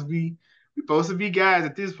 We supposed to be guys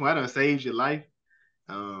at this point. I done saved your life.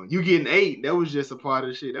 You getting 8? That was just a part of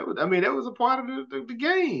the shit. That was a part of the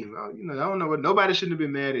game. You know, I don't know, but nobody shouldn't have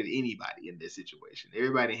been mad at anybody in this situation.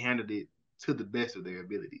 Everybody handled it to the best of their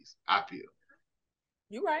abilities. I feel.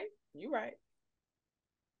 You right.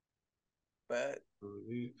 But.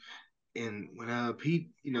 And when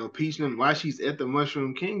Peach, while she's at the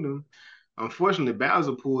Mushroom Kingdom. Unfortunately,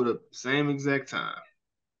 Bowser pulled up same exact time.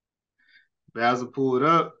 Bowser pulled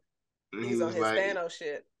up, and he was on his Thanos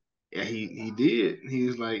shit. Yeah, he did. He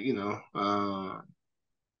was like, he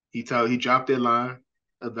dropped that line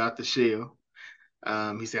about the shell.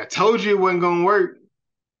 He said, "I told you it wasn't gonna work.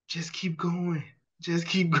 Just keep going. Just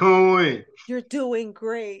keep going." You're doing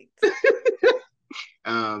great.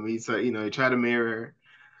 He said, he tried to marry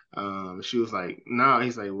her. She was like, "No."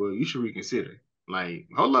 He's like, "Well, you should reconsider." Like,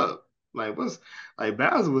 hold up. Like, what's like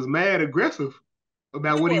Bowser was mad aggressive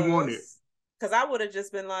about He what he wanted. was. Because I would have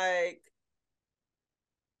just been like,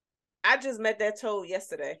 I just met that toad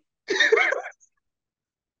yesterday.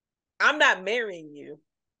 I'm not marrying you.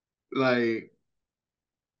 Like,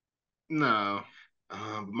 no.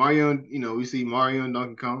 Mario, we see Mario and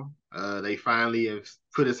Donkey Kong. They finally have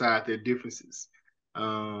put aside their differences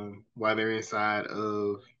while they're inside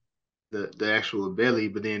of the actual belly.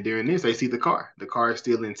 But then during this, they see the car. The car is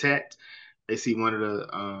still intact. They see one of the,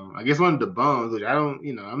 I guess one of the bombs, which I don't,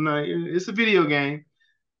 I'm not. It's a video game,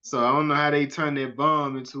 so I don't know how they turned that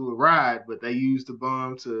bomb into a ride, but they used the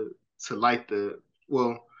bomb to light the.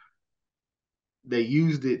 Well, they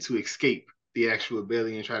used it to escape the actual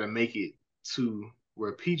belly and try to make it to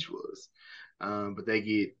where Peach was. But they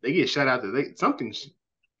get shot out there. Something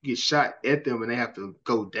gets shot at them and they have to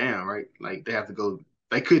go down, right? Like they have to go.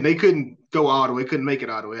 They couldn't go all the way. Couldn't make it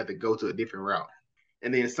all the way. Had to go to a different route.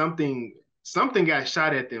 And then something got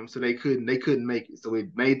shot at them, so they couldn't make it. So it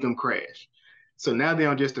made them crash. So now they're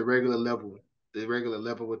on just the regular level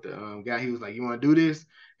with the guy. He was like, "You want to do this?"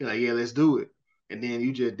 He's like, "Yeah, let's do it." And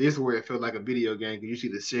then this is where it felt like a video game because you see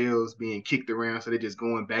the shells being kicked around, so they're just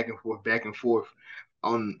going back and forth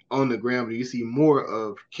on the ground. But you see more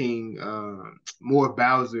of more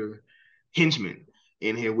Bowser henchmen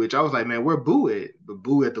in here, which I was like, man, where Boo at? But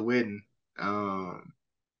Boo at the wedding,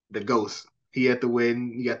 the ghost. He at the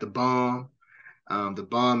wedding. You got the bomb. The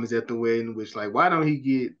bomb is at the wedding, which like, why don't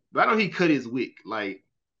he cut his wick? Like,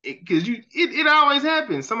 because it always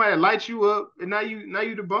happens. Somebody lights you up, and now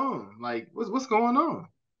you the bomb. Like, what's going on?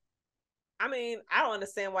 I mean, I don't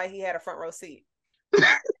understand why he had a front row seat.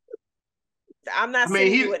 I'm not I mean,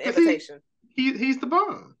 sending you an because he invitation. he's the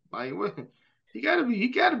bomb. Like, what? He gotta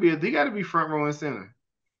be front row and center.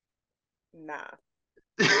 Nah.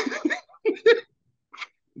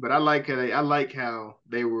 But I like how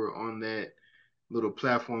they were on that little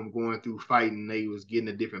platform going through fighting. They was getting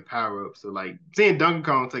a different power up. So like seeing Donkey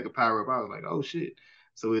Kong take a power up, I was like, oh shit.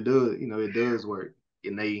 So it does work.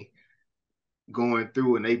 And they going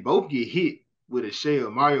through and they both get hit with a shell.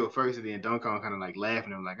 Mario first and then Donkey Kong kind of like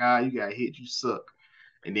laughing. I'm like, you got hit, you suck.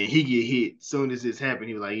 And then he get hit. Soon as this happened,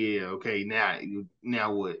 he was like, yeah, okay,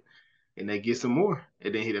 now what? And they get some more.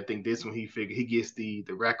 And then I think this one he figured he gets the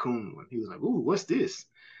raccoon one. He was like, ooh, what's this?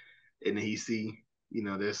 And then he see,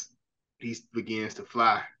 there's he begins to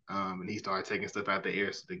fly, and he started taking stuff out the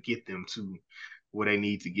air so to get them to where they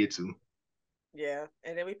need to get to. Yeah.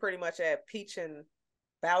 And then we pretty much had Peach and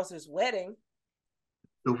Bowser's wedding.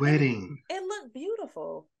 The And wedding. it looked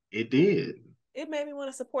beautiful. It did. It made me want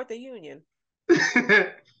to support the union.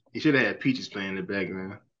 He should have had Peaches playing in the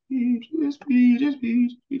background. Peaches, Peaches,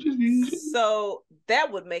 Peaches, Peaches, Peaches. So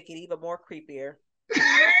that would make it even more creepier.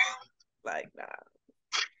 Like, nah.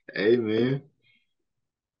 Hey man,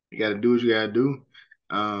 you gotta do what you gotta do.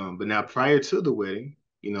 But now prior to the wedding,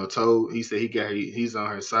 Toad, he said he's on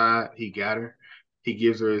her side. He got her. He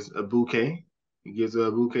gives her a bouquet. He gives her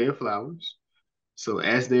a bouquet of flowers. So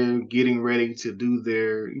as they're getting ready to do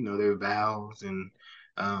their vows and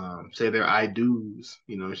say their I do's,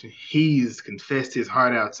 he's confessed his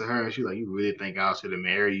heart out to her, and she's like, "You really think I should have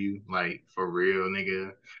married you? Like for real,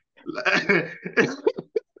 nigga?"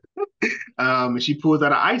 And she pulls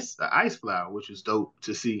out an ice flower, which was dope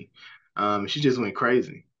to see. She just went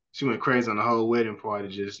crazy. She went crazy on the whole wedding party.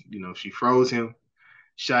 Just she froze him,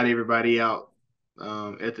 shot everybody out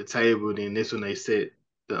at the table. Then this when they set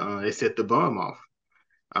the bomb off.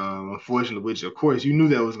 Unfortunately, which of course you knew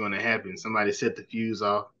that was going to happen. Somebody set the fuse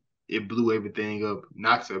off. It blew everything up,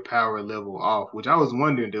 knocks her power level off, which I was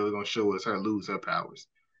wondering they were going to show us her lose her powers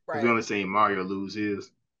because we Right. only seen Mario lose his.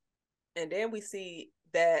 And then we see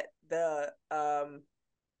that the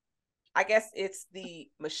I guess it's the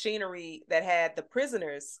machinery that had the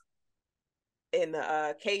prisoners in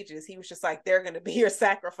the cages. He was just like, they're gonna be your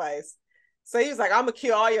sacrifice. So he was like, I'm gonna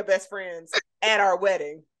kill all your best friends at our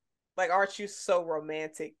wedding. Like, aren't you so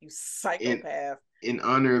romantic, you in psychopath? in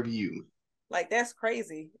honor of you. Like, that's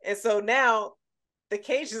crazy. And so now the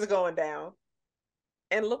cages are going down.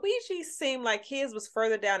 And Luigi seemed like his was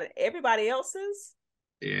further down than everybody else's,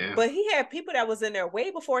 Yeah. but he had people that was in there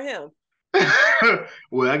way before him.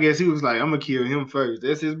 Well, I guess he was like, I'm gonna kill him first.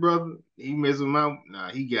 That's his brother. He mess with my nah,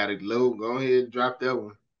 he got it low. Go ahead, drop that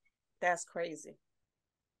one. That's crazy.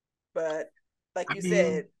 But Like I you mean,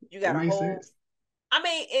 said, you it got a makes whole. sense. I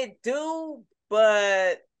mean, it do,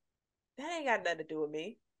 but that ain't got nothing to do with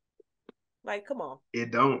me. Like, come on.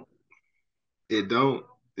 It don't. It don't.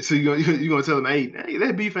 So you gonna tell them, hey,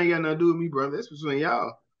 that beef ain't got nothing to do with me, brother. That's between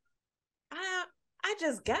y'all. I I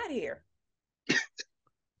just got here.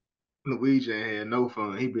 Luigi ain't had no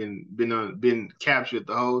fun. He been captured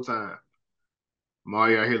the whole time.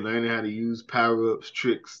 Mario out here learning how to use power ups,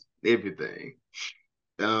 tricks, everything.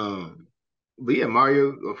 Um, but yeah,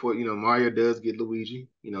 Mario, before Mario does get Luigi.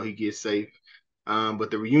 He gets safe.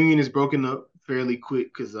 But the reunion is broken up fairly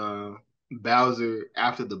quick because Bowser,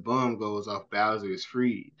 after the bomb goes off, Bowser is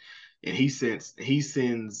freed, and he sends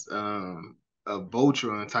a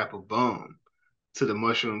Voltron type of bomb to the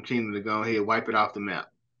Mushroom Kingdom to go ahead and wipe it off the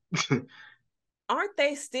map. Aren't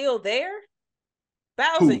they still there?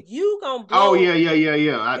 Bowser, Who? you gonna Oh yeah, blow yeah, yeah,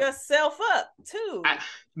 yeah. yourself up I too.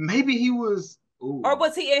 maybe he was. Or Ooh.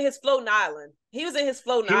 was he in his floating island? He was in his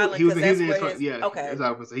floating He was island he was because he was that's in his where front. his Yeah, okay. that's what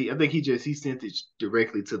I was saying. I think he sent it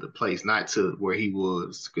directly to the place, not to where he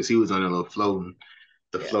was, because he was on a little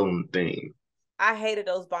Yeah. floating thing. I hated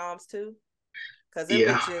those bombs too. Cause them Yeah,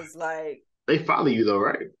 bitches like they follow you though,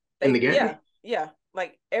 right? In the they game. yeah,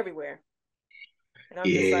 like everywhere. And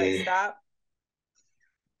I'm just like, Yeah, stop.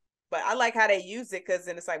 But I like how they use it because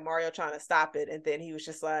then it's like Mario trying to stop it, and then he was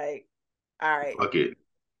just like, all right, fuck it.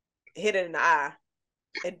 hit it in the eye.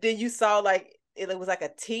 And then you saw like it was like a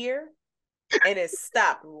tear and it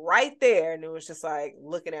stopped right there. And it was just like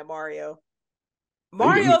looking at Mario.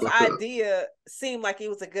 You got me Mario's fucked up, idea seemed like it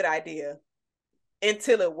was a good idea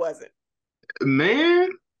until it wasn't. man.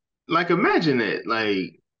 Like imagine that,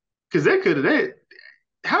 like, because that could have that.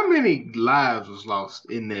 How many lives was lost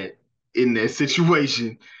in that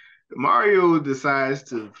situation? Mario decides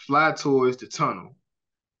to fly towards the tunnel,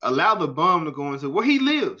 allow the bomb to go into where he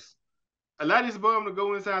lives. Allow this bomb to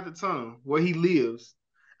go inside the tunnel where he lives.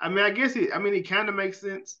 I mean, it kind of makes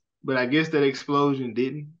sense, but I guess that explosion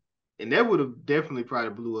didn't. And that would have definitely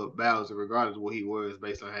probably blew up Bowser, regardless of where he was,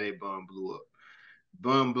 based on how that bomb blew up.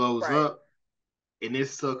 Bomb blows Right. up, and it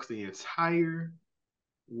sucks the entire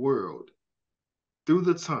world through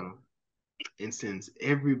the tunnel and sends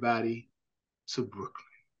everybody to Brooklyn.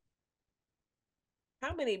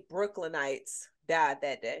 How many Brooklynites died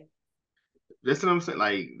that day? That's what I'm saying.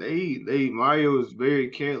 Like they Mario is very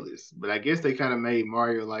careless, but I guess they kind of made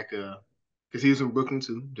Mario like a because he was from Brooklyn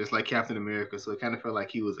too, just like Captain America. So it kind of felt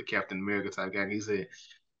like he was a Captain America type guy. He said,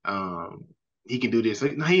 um, he can do this. So,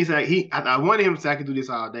 no, he's like I wanted him to say I could do this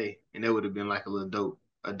all day, and that would have been like a dope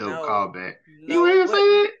No, callback. You no, would it even say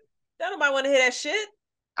wouldn't. that? Don't nobody want to hear that shit.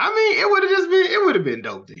 I mean, it would have been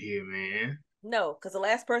dope to hear, man. No, because the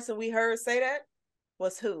last person we heard say that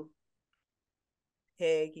was who?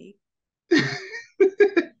 Peggy.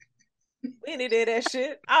 We didn't hear that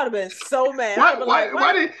shit. I would have been so mad. I would have What? been like,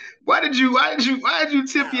 Why what? did? Why did you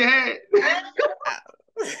tip your hat?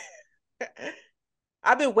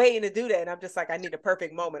 I've been waiting to do that, and I'm just like, I need a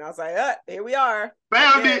perfect moment. I was like, here we are. I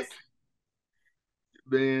Found guess. it.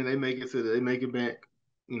 Man, they make it back,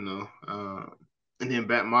 and then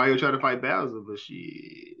Mario tried to fight Bowser, but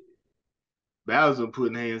Bowser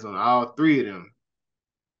putting hands on all three of them.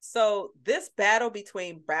 So this battle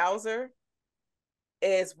between Bowser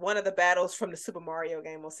is one of the battles from the Super Mario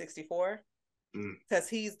game on 64 Mm, because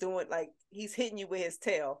he's doing like he's hitting you with his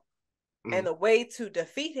tail. And mm. the way to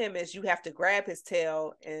defeat him is you have to grab his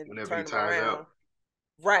tail and Whenever he turn him tires out, around.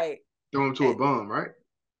 Right. throw him to a And bomb, right?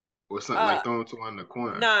 Or something uh like throw him to one in the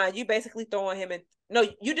corner. nah, you basically throwing him in no,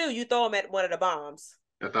 you do, you throw him at one of the bombs.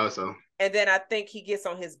 I thought so. And then I think he gets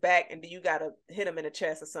on his back and then you gotta hit him in the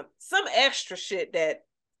chest or some extra shit that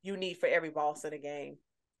you need for every boss in the game.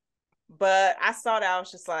 But I saw that I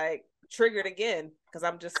was just like triggered again because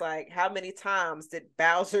I'm just like, how many times did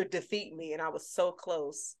Bowser defeat me? And I was so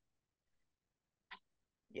close.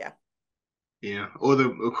 Yeah. Yeah, or the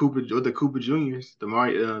Koopa Juniors,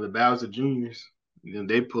 the Bowser Juniors.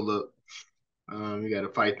 They pull up. You got to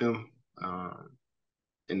fight them.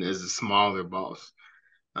 And there's a smaller boss.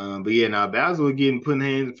 But yeah, now Bowser was getting putting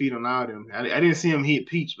hands and feet on all of them. I didn't see him hit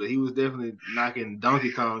Peach, but he was definitely knocking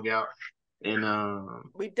Donkey Kong out. And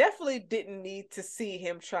We definitely didn't need to see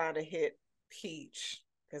him trying to hit Peach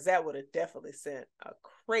because that would have definitely sent a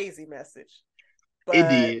crazy message. it But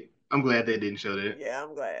did. I'm glad they didn't show that. yeah,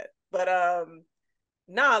 I'm glad. But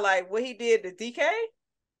nah, like what he did to DK,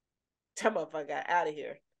 that motherfucker got out of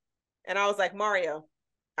here. And I was like, Mario,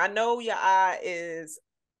 I know your eye is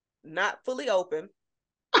not fully open.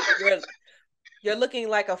 You're you're looking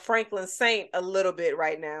like a Franklin Saint a little bit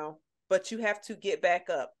right now, but you have to get back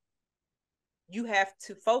up. You have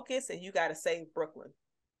to focus and you got to save Brooklyn.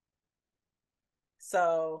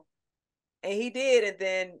 So And he did, and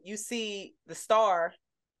then you see the star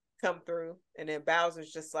come through, and then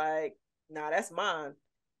Bowser's just like, nah, that's mine.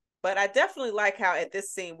 But I definitely like how at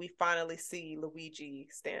this scene we finally see Luigi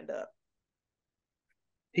stand up.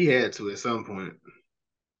 He had to at some point.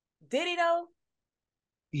 Did he though?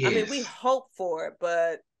 I mean, we Yes. hope for it,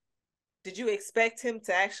 but did you expect him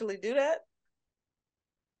to actually do that?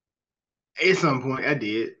 At some point, I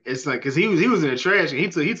did. It's like because he was in the trash can.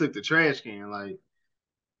 He took the trash can. Like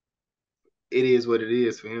it is what it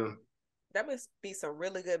is for him. That must be some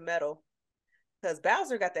really good metal because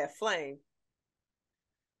Bowser got that flame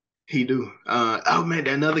He do. Oh man,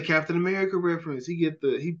 another Captain America reference. He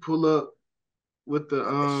pull up with the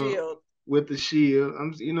with the shield.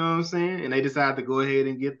 shield. You know what I'm saying? And they decide to go ahead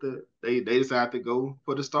and get they decide to go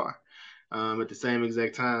for the star. At the same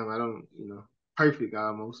exact time. I don't, perfect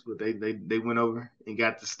almost, but they went over and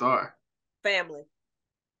got the star. Family.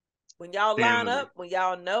 When y'all line Family. up, when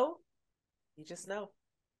y'all know, you just know.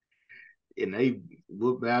 And they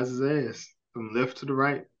whoop Bowser's ass from left to the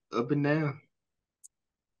right, up and down.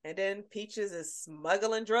 And then Peaches is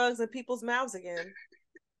smuggling drugs in people's mouths again,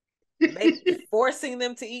 forcing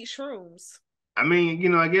them to eat shrooms. I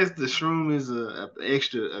mean, I guess the shroom is a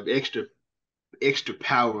extra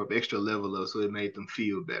power, of extra level up, so it made them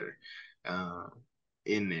feel better uh,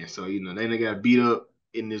 in there. So they got beat up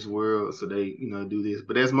in this world, so they do this.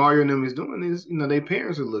 But as Mario and them is doing this, their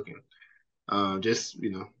parents are looking. Just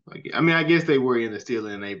like I mean, I guess they were still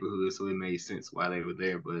in the neighborhood, so it made sense why they were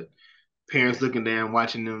there. But parents looking down,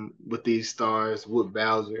 watching them with these stars with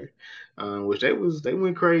Bowser, which they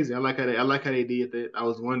went crazy. I like how they did that. I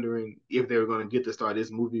was wondering if they were going to get to start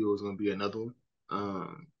this movie or was going to be another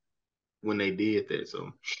one when they did that.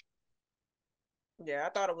 So Yeah, I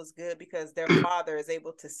thought it was good because their father is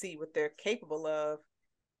able to see what they're capable of,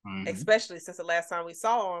 especially since the last time we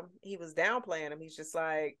saw him, he was downplaying him. He's just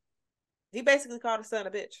like, he basically called his son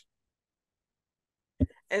a bitch.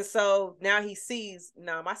 And so now he sees,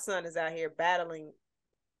 no, my son is out here battling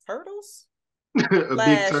turtles a big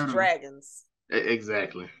slash turtle. dragons.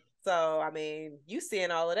 Exactly. So, I mean, you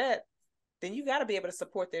seeing all of that, then you got to be able to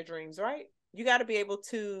support their dreams, right? You got to be able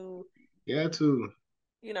to, to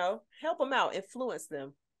help them out, influence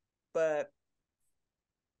them. But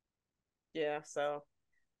yeah, so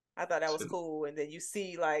I thought that was cool. And then you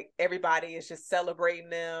see like everybody is just celebrating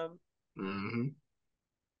them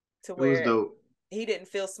to where it was dope. He didn't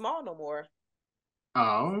feel small no more.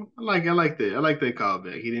 Oh, I like that. I like that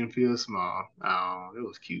callback. He didn't feel small. Oh, it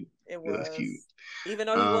was cute. It was cute. Even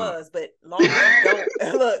though he was, but long as you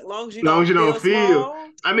don't look, long as you long don't as you feel don't feel. small.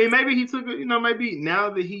 I mean, maybe he took it. Maybe now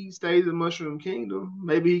that he stays in Mushroom Kingdom,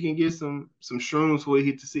 maybe he can get some shrooms before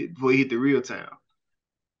he hit the real town.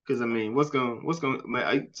 Because I mean, what's going?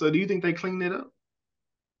 So do you think they cleaned it up?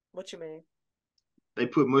 What you mean? They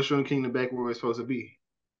put Mushroom Kingdom back where it's supposed to be,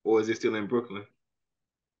 or is it still in Brooklyn?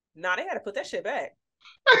 Nah, they had to put that shit back.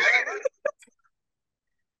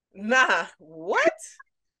 Nah, what?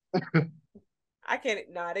 I can't.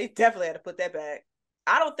 Nah, they definitely had to put that back.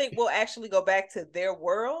 I don't think we'll actually go back to their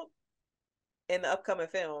world in the upcoming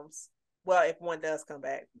films. Well, if one does come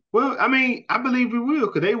back. Well, I mean, I believe we will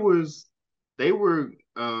because they were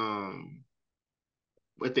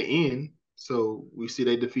at the end. So we see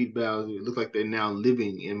they defeat Bowser. It looks like they're now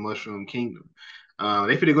living in Mushroom Kingdom.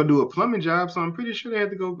 They feel they're gonna do a plumbing job, so I'm pretty sure they had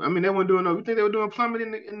to go. I mean, they weren't doing no. You think they were doing plumbing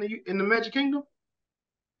in the Magic Kingdom?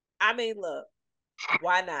 I mean, look,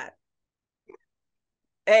 why not?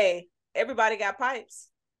 Hey, everybody got pipes,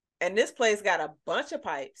 and this place got a bunch of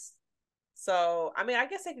pipes. So, I mean, I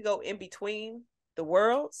guess they could go in between the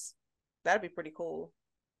worlds. That'd be pretty cool.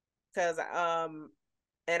 Because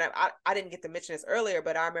and I didn't get to mention this earlier,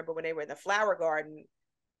 but I remember when they were in the flower garden,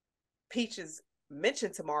 Peaches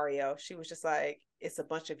mentioned to Mario, she was just like, it's a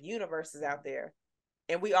bunch of universes out there.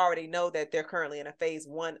 And we already know that they're currently in a phase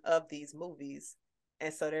 1 of these movies.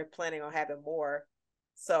 And so they're planning on having more.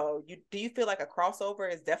 So do you feel like a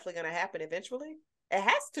crossover is definitely going to happen eventually? It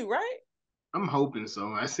has to, right? I'm hoping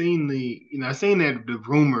so. I seen the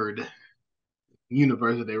rumored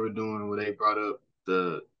universe that they were doing where they brought up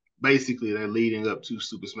basically they're leading up to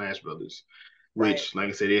Super Smash Brothers, Right. which, like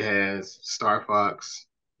I said, it has Star Fox,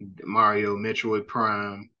 Mario, Metroid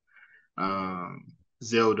Prime,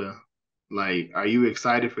 Zelda. Like, are you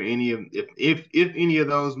excited for any of if any of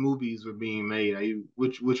those movies were being made? Are you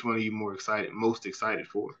which one are you most excited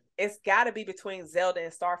for? It's got to be between Zelda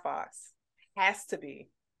and Star Fox. Has to be.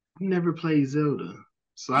 I never played Zelda,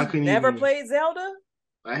 so I You've couldn't never even. played Zelda?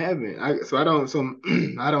 I haven't.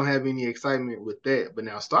 I don't have any excitement with that. But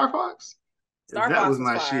now Star Fox, Star that Fox was was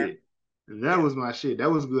my fire. shit. That Yeah. was my shit. That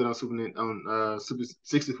was good on Super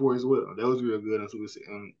 64 as well. That was real good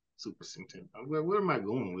on Super Nintendo. Where am I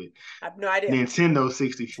going with? I have no idea. Nintendo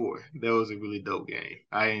 64. That was a really dope game.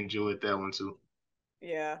 I enjoyed that one too.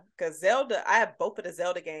 Yeah, because Zelda, I have both of the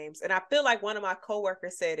Zelda games, and I feel like one of my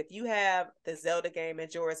coworkers said if you have the Zelda game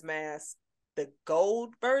Majora's Mask, the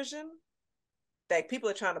gold version, that people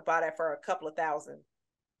are trying to buy that for a couple of thousand.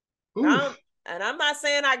 Oof. And I'm not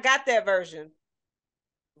saying I got that version,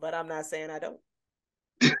 but I'm not saying I don't.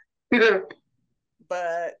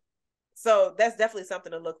 But so that's definitely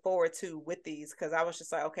something to look forward to with these, because I was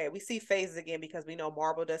just like, okay, we see phases again because we know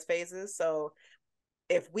Marvel does phases. So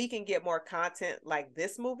if we can get more content like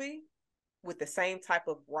this movie with the same type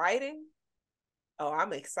of writing, oh,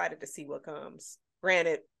 I'm excited to see what comes.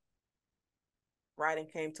 Granted, writing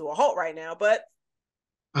came to a halt right now, but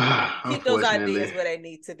keep those ideas Unfortunately. where they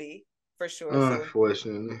need to be for sure. So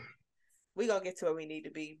Unfortunately. we're gonna get to where we need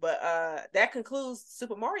to be. But that concludes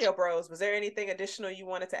Super Mario Bros. Was there anything additional you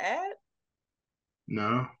wanted to add?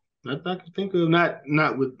 No. Not that I can think of. Not in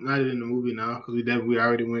the movie now, because we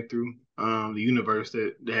already went through the universe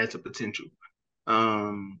that has a potential.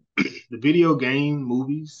 The video game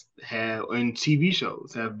movies have and TV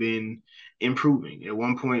shows have been improving. At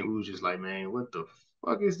one point, we were just like, man, what the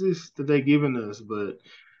fuck is this that they giving us? But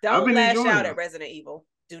I've Don't been lash enjoying out at them. Resident Evil.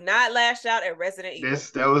 Do not lash out at Resident Evil.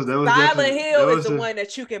 That was Silent definitely Hill that is was the a one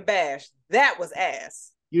that you can bash. That was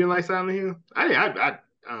ass. you didn't like Silent Hill? I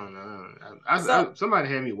don't know. So Somebody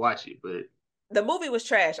had me watch it, but the movie was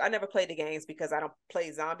trash. I never played the games because I don't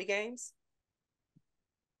play zombie games.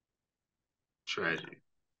 tragic,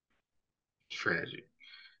 tragic.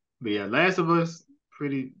 But yeah, Last of Us,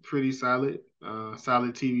 pretty solid,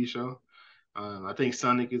 solid TV show. I think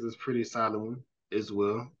Sonic is a pretty solid one as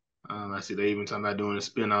well. I see they even talking about doing a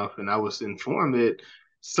spinoff, and I was informed that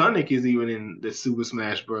Sonic is even in the Super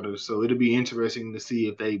Smash Brothers. So it'll be interesting to see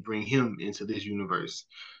if they bring him into this universe,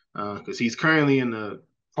 because he's currently in the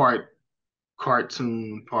part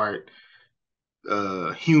cartoon, part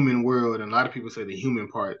human world, and a lot of people say the human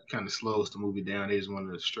part kind of slows the movie down. They just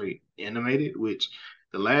want to straight animated, which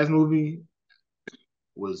the last movie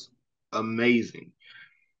was amazing.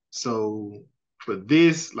 So for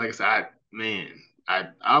this, like I said, I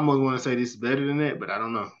almost want to say this is better than that, but I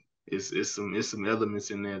don't know. It's some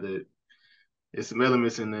elements in there that it's some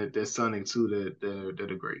elements in that Sonic 2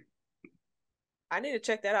 that are great. I need to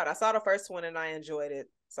check that out. I saw the first one and I enjoyed it.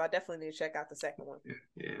 So I definitely need to check out the second one. Yeah,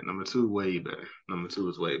 yeah. Number two way better. Number two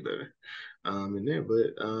is way better. In there,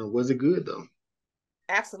 but was it good though?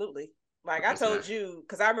 Absolutely. Like I Okay. told you,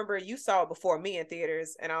 because I remember you saw it before me in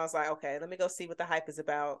theaters, and I was like, okay, let me go see what the hype is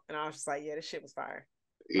about. And I was just like, yeah, this shit was fire.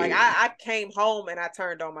 Like Yeah. I came home and I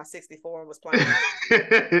turned on my 64 and was playing.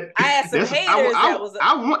 I had some That's haters that was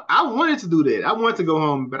I wanted to do that. I wanted to go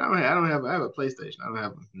home, but I have a PlayStation. I don't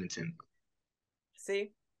have a Nintendo.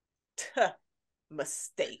 see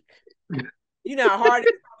mistake. You know how hard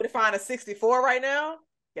it is to find a 64 right now?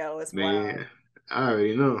 Yo, it's wild. Man, I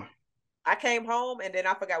already know. I came home and then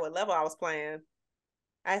I forgot what level I was playing.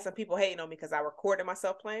 I had some people hating on me because I recorded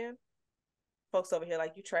myself playing. Folks over here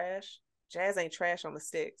like, you trash. Jazz ain't trash on the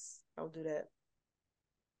sticks. Don't do that.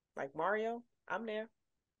 Like Mario, I'm there.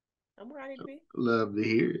 I'm where I need to be. Love to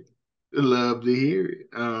hear it. Love to hear it.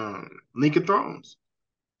 Link of Thrones.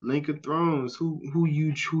 Link of Thrones. Who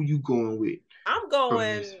you going with I'm from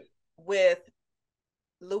this? going with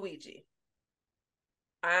Luigi.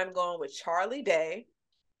 I'm going with Charlie Day.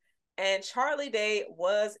 And Charlie Day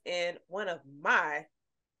was in one of my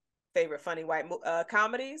favorite funny white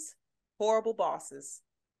comedies, Horrible Bosses.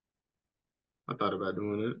 I thought about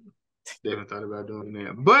doing it. Definitely thought about doing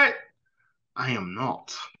that, but I am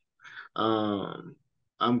not. Um,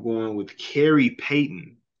 I'm going with Carrie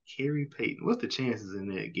Payton. Carrie Payton. What's the chances in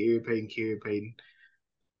that? Gary Payton, Carrie Payton.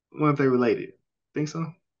 Wonder if they related. Think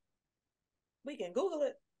so? We can Google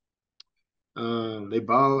it. They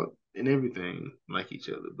bald and everything like each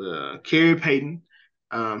other. But Carrie Payton,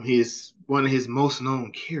 his one of his most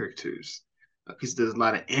known characters, because he does a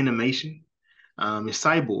lot of animation. Is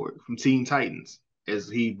Cyborg from Teen Titans,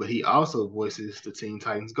 but he also voices the Teen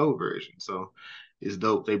Titans Go version. So it's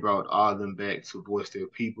dope. They brought all of them back to voice their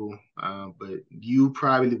people. But you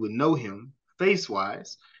probably would know him face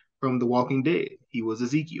wise from The Walking Dead. He was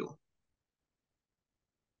Ezekiel.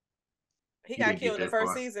 He You got didn't killed get in the that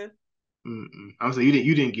first far. season. I'm saying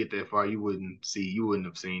you didn't get that far. You wouldn't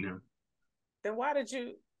have seen him. Then why did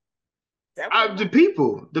you? That wasn't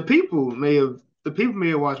my. The people may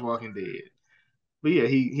have watched Walking Dead, but yeah,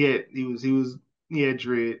 he had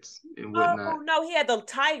dreads and whatnot. Oh no, he had the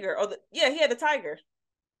tiger. Or he had the tiger.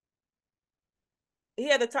 He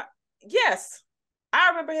had the tiger. Yes, I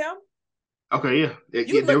remember him. Okay, yeah.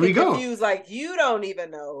 You There we looking go. confused like you don't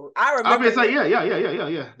even know. I I'll be remember like,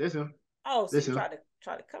 him. yeah. That's him. Oh, so That's you him.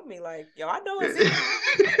 try to come me like, yo, I know Ezekiel.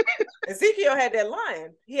 Ezekiel had that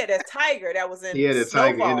lion. He had that tiger that was He in had a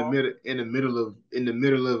tiger Snowfall. in the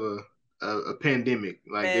middle of a pandemic.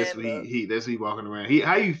 Like that's Man, what look, he that's what he walking around. He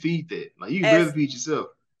how you feed that? Like you barely as feed yourself.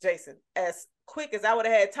 Jason, as quick as I would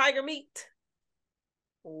have had tiger meat.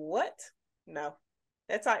 What? No.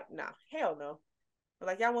 That's like, no, hell no.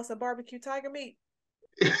 Like, y'all want some barbecue tiger meat?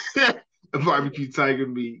 A He barbecue tiger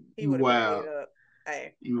meat. he You would have been ate wild. it up.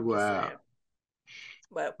 Hey, You I'm just wild. saying.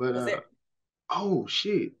 But But was there? oh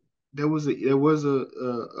shit. There was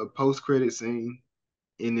a post credit scene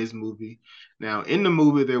in this movie. Now in the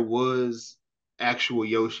movie there was actual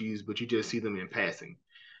Yoshis, but you just see them in passing.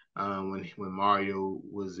 When Mario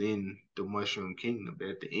was in the Mushroom Kingdom. But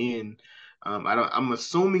at the end, I'm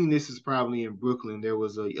assuming this is probably in Brooklyn. There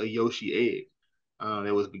was a Yoshi egg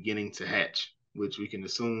that was beginning to hatch, which we can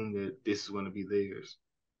assume that this is going to be theirs.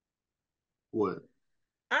 What?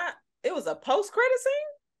 I it was a post credit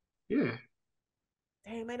scene? Yeah.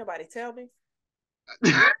 Damn, ain't nobody tell me.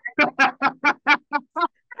 Yeah,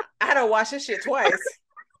 I don't watch this shit twice.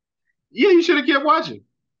 you should have kept watching.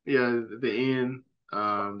 Yeah, at the end,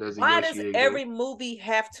 there's a Why does Yoshi egg there. every movie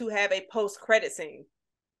have to have a post credit scene?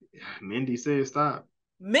 Mindy said stop.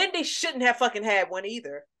 Mindy shouldn't have fucking had one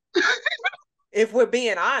either. If we're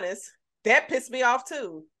being honest, that pissed me off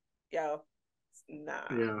too. Yo, nah.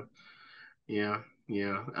 Yeah,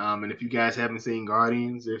 yeah. And if you guys haven't seen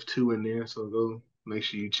Guardians, there's two in there, so go make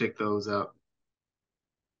sure you check those out.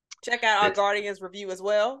 Check out our That's Guardians review as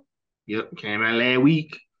well. Yep, came out last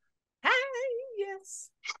week. Hi, yes.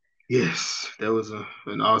 Yes, that was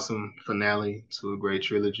an awesome finale to a great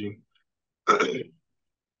trilogy.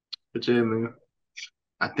 But yeah, man,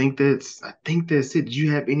 I think that's it. Did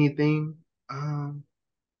you have anything? Um,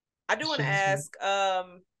 I do want to Jasmine? ask,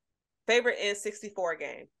 favorite N64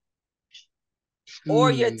 game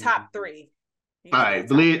or your Hmm. top three. You All can name right, top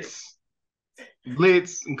three.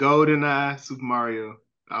 Blitz, GoldenEye, Super Mario,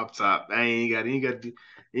 up top. I ain't got to,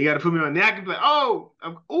 you got to put me on. Now I can play. Oh,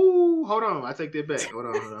 ooh, hold on, I take that back. Hold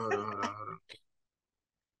on.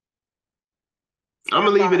 I'm Star gonna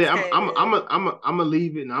leave it. Fox At, came in. I'm gonna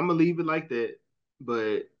leave it. And I'm gonna leave it like that.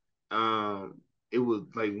 But it was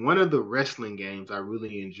like one of the wrestling games I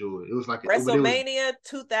really enjoyed. It was like it was WrestleMania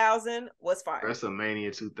 2000 was fire.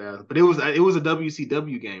 WrestleMania 2000, but it was a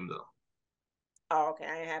WCW game though. Oh, okay.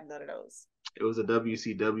 I ain't have none of those. It was a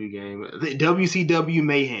WCW game. The WCW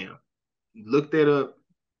Mayhem. Look that up.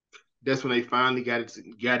 That's when they finally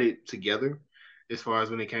got it together as far as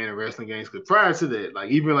when it came to wrestling games. Because prior to that,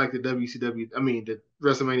 like even like the WCW, I mean the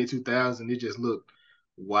WrestleMania 2000, it just looked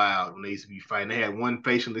wild when they used to be fighting. They had one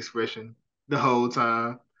facial expression the whole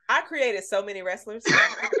time. I created so many wrestlers.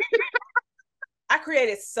 I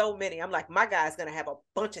created so many. I'm like, my guy's gonna have a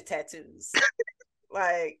bunch of tattoos.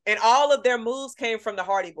 Like, and all of their moves came from the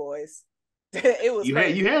Hardy Boys. It was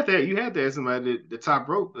crazy. You had that somebody the top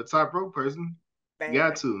rope person got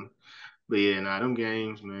Man, to. But yeah, nah, them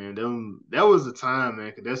games, man, that was the time, man,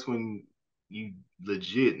 because that's when you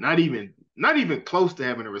legit not even close to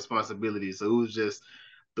having a responsibility. So it was just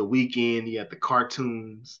the weekend. You had the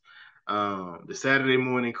cartoons, the Saturday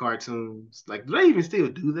morning cartoons. Like, do they even still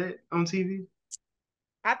do that on TV?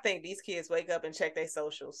 I think these kids wake up and check their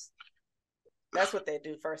socials. That's what they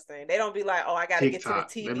do first thing. They don't be like, oh, I got to get to the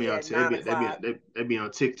TikTok. TV at 9 o'clock. They be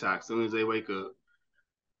on TikTok as soon as they wake up.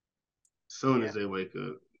 Soon Yeah, as they wake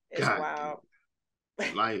up. it's God, wild.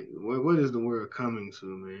 like what is the world coming to,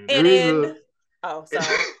 man? And There is in, a oh, sorry.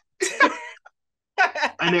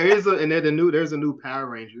 and there's a new Power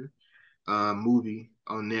Ranger movie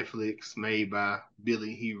on Netflix made by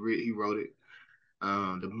Billy. He wrote it.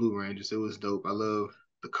 The Blue Rangers. It was dope. I love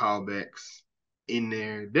the callbacks in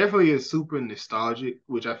there. Definitely is super nostalgic,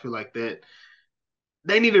 which I feel like that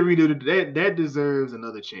they need to redo that deserves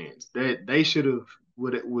another chance. That they should have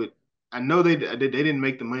would I know they didn't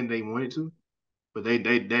make the money they wanted to, but they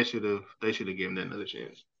should have given that another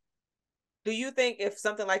chance. Do you think if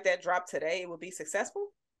something like that dropped today, it would be successful?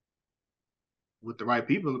 With the right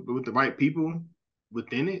people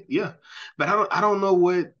within it, yeah. But I don't know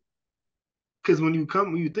what because when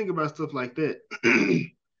you think about stuff like that,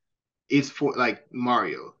 it's for like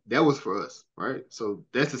Mario. That was for us, right? So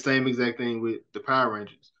that's the same exact thing with the Power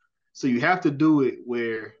Rangers. So you have to do it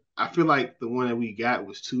where I feel like the one that we got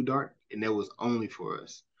was too dark, and that was only for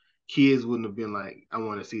us. Kids wouldn't have been like, I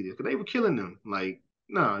want to see this, because they were killing them. Like,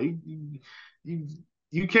 no, you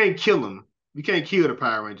you can't kill them. You can't kill the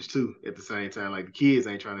Power Rangers too at the same time. Like the kids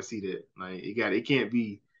ain't trying to see that. Like it can't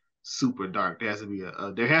be super dark. There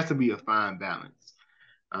has to be a fine balance.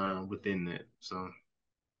 within that. So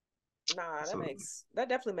Nah, so that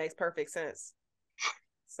definitely makes perfect sense.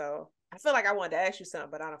 So I feel like I wanted to ask you something,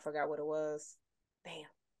 but I don't forgot what it was. Damn.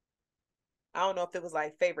 I don't know if it was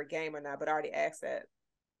like favorite game or not, but I already asked that.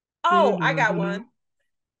 Oh, I got one.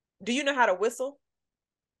 Do you know how to whistle?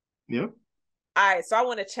 Yeah. All right, so I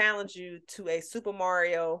want to challenge you to a Super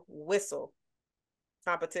Mario whistle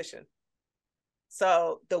competition.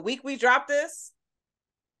 So the week we drop this,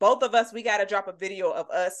 both of us, we got to drop a video of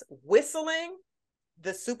us whistling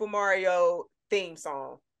the Super Mario theme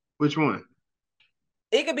song. Which one?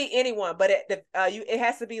 It could be anyone, but it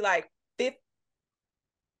has to be like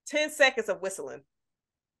 10 seconds of whistling.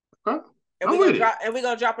 Huh? And I'm with it. we're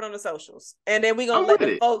gonna drop it on the socials. And then we're gonna I'm let with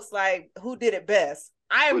the it. folks like who did it best.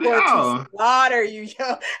 I am With it going to all. slaughter you,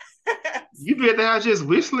 yo. You be at the house just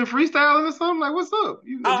whistling, freestyling or something? Like, what's up?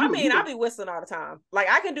 Oh, I mean, I be whistling all the time. Like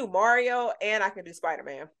I can do Mario and I can do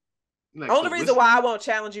Spider-Man. like Only quit reason why I whistling? won't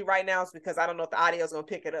challenge you right now is because I don't know if the audio is gonna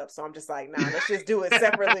pick it up. So I'm just like, nah, let's just do it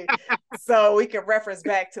separately so we can reference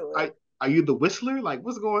back to it. Are you the whistler? Like,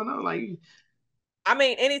 what's going on? Like, I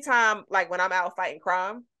mean, anytime like when I'm out fighting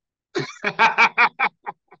crime,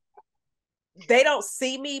 they don't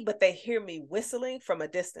see me, but they hear me whistling from a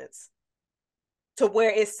distance to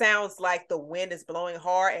where it sounds like the wind is blowing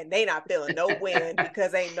hard and they not feeling no wind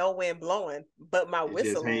because ain't no wind blowing, but my it's just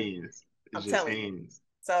whistling, hands. I'm It's just telling you. hands.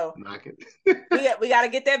 So Knocking. we got to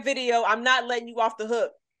get that video. I'm not letting you off the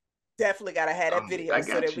hook. Definitely got to have that video I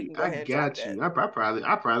so that got we you. can go I ahead and drop got that. you.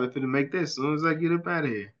 I probably finna make that as soon as I get up out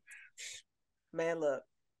of here. Man, look,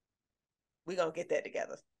 we gonna get that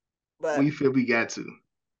together. But We feel we got to.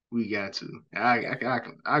 We got to. I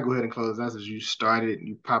go ahead and close out as you started.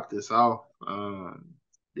 You popped this off.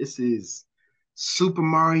 This is Super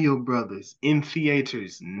Mario Brothers in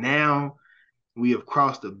theaters now. We have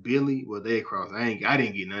crossed a Billy. Well, they crossed. I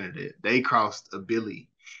didn't get none of that. They crossed a Billy.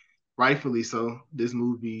 Rightfully so. This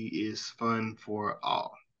movie is fun for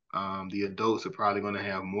all. The adults are probably going to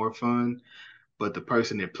have more fun, but the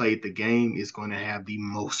person that played the game is going to have the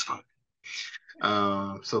most fun.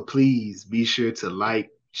 So please be sure to like,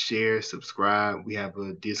 share, subscribe. We have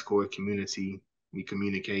a Discord community. We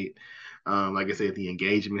communicate. Like I said, the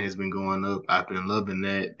engagement has been going up. I've been loving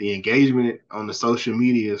that. The engagement on the social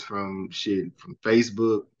medias from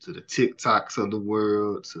Facebook to the TikToks of the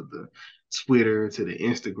world to the Twitter to the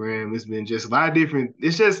Instagram. It's been just a lot of different.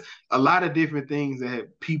 It's just a lot of different things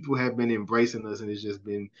that people have been embracing us, and it's just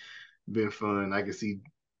been fun. I can see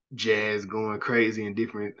Jazz going crazy in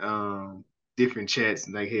different chats.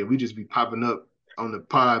 Like, hey, we just be popping up on the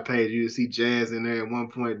pod page. You see Jazz in there at one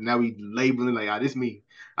point. Now we labeling like, this me.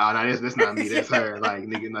 No, that's not me. That's her. Like,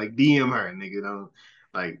 nigga, like DM her, nigga. Don't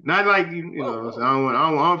like not like you whoa, know. So whoa, I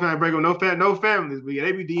don't want to break up no families, but yeah,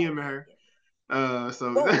 they be DMing her.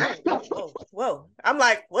 So whoa, whoa, whoa, whoa, whoa. I'm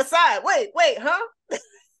like, what side? Wait, huh?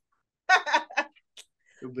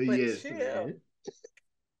 but But yes, chill. man.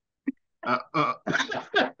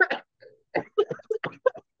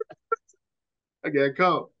 I got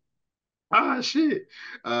caught. Shit.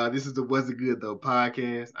 This is the Was It Good Though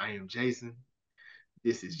podcast. I am Jason.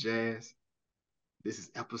 This is Jazz. This is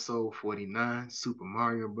episode 49, Super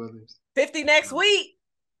Mario Brothers. 50 next week.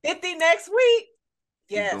 50 next week.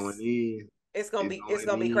 It's going Yes. in. It's It's going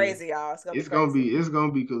gonna be in. crazy, y'all. It's gonna be crazy. It's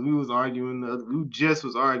gonna be because we was arguing we just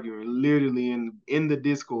was arguing literally in the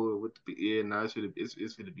Discord with the yeah, no, it's gonna be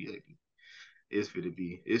ugly. It's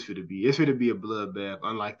gonna be a bloodbath,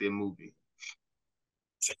 unlike that movie.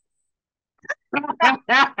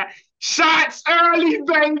 Shots early,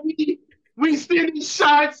 baby. We sending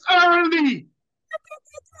shots early.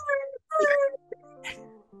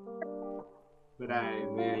 But all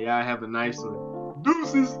right, man. Y'all have a nice one.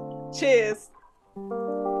 Deuces. Cheers.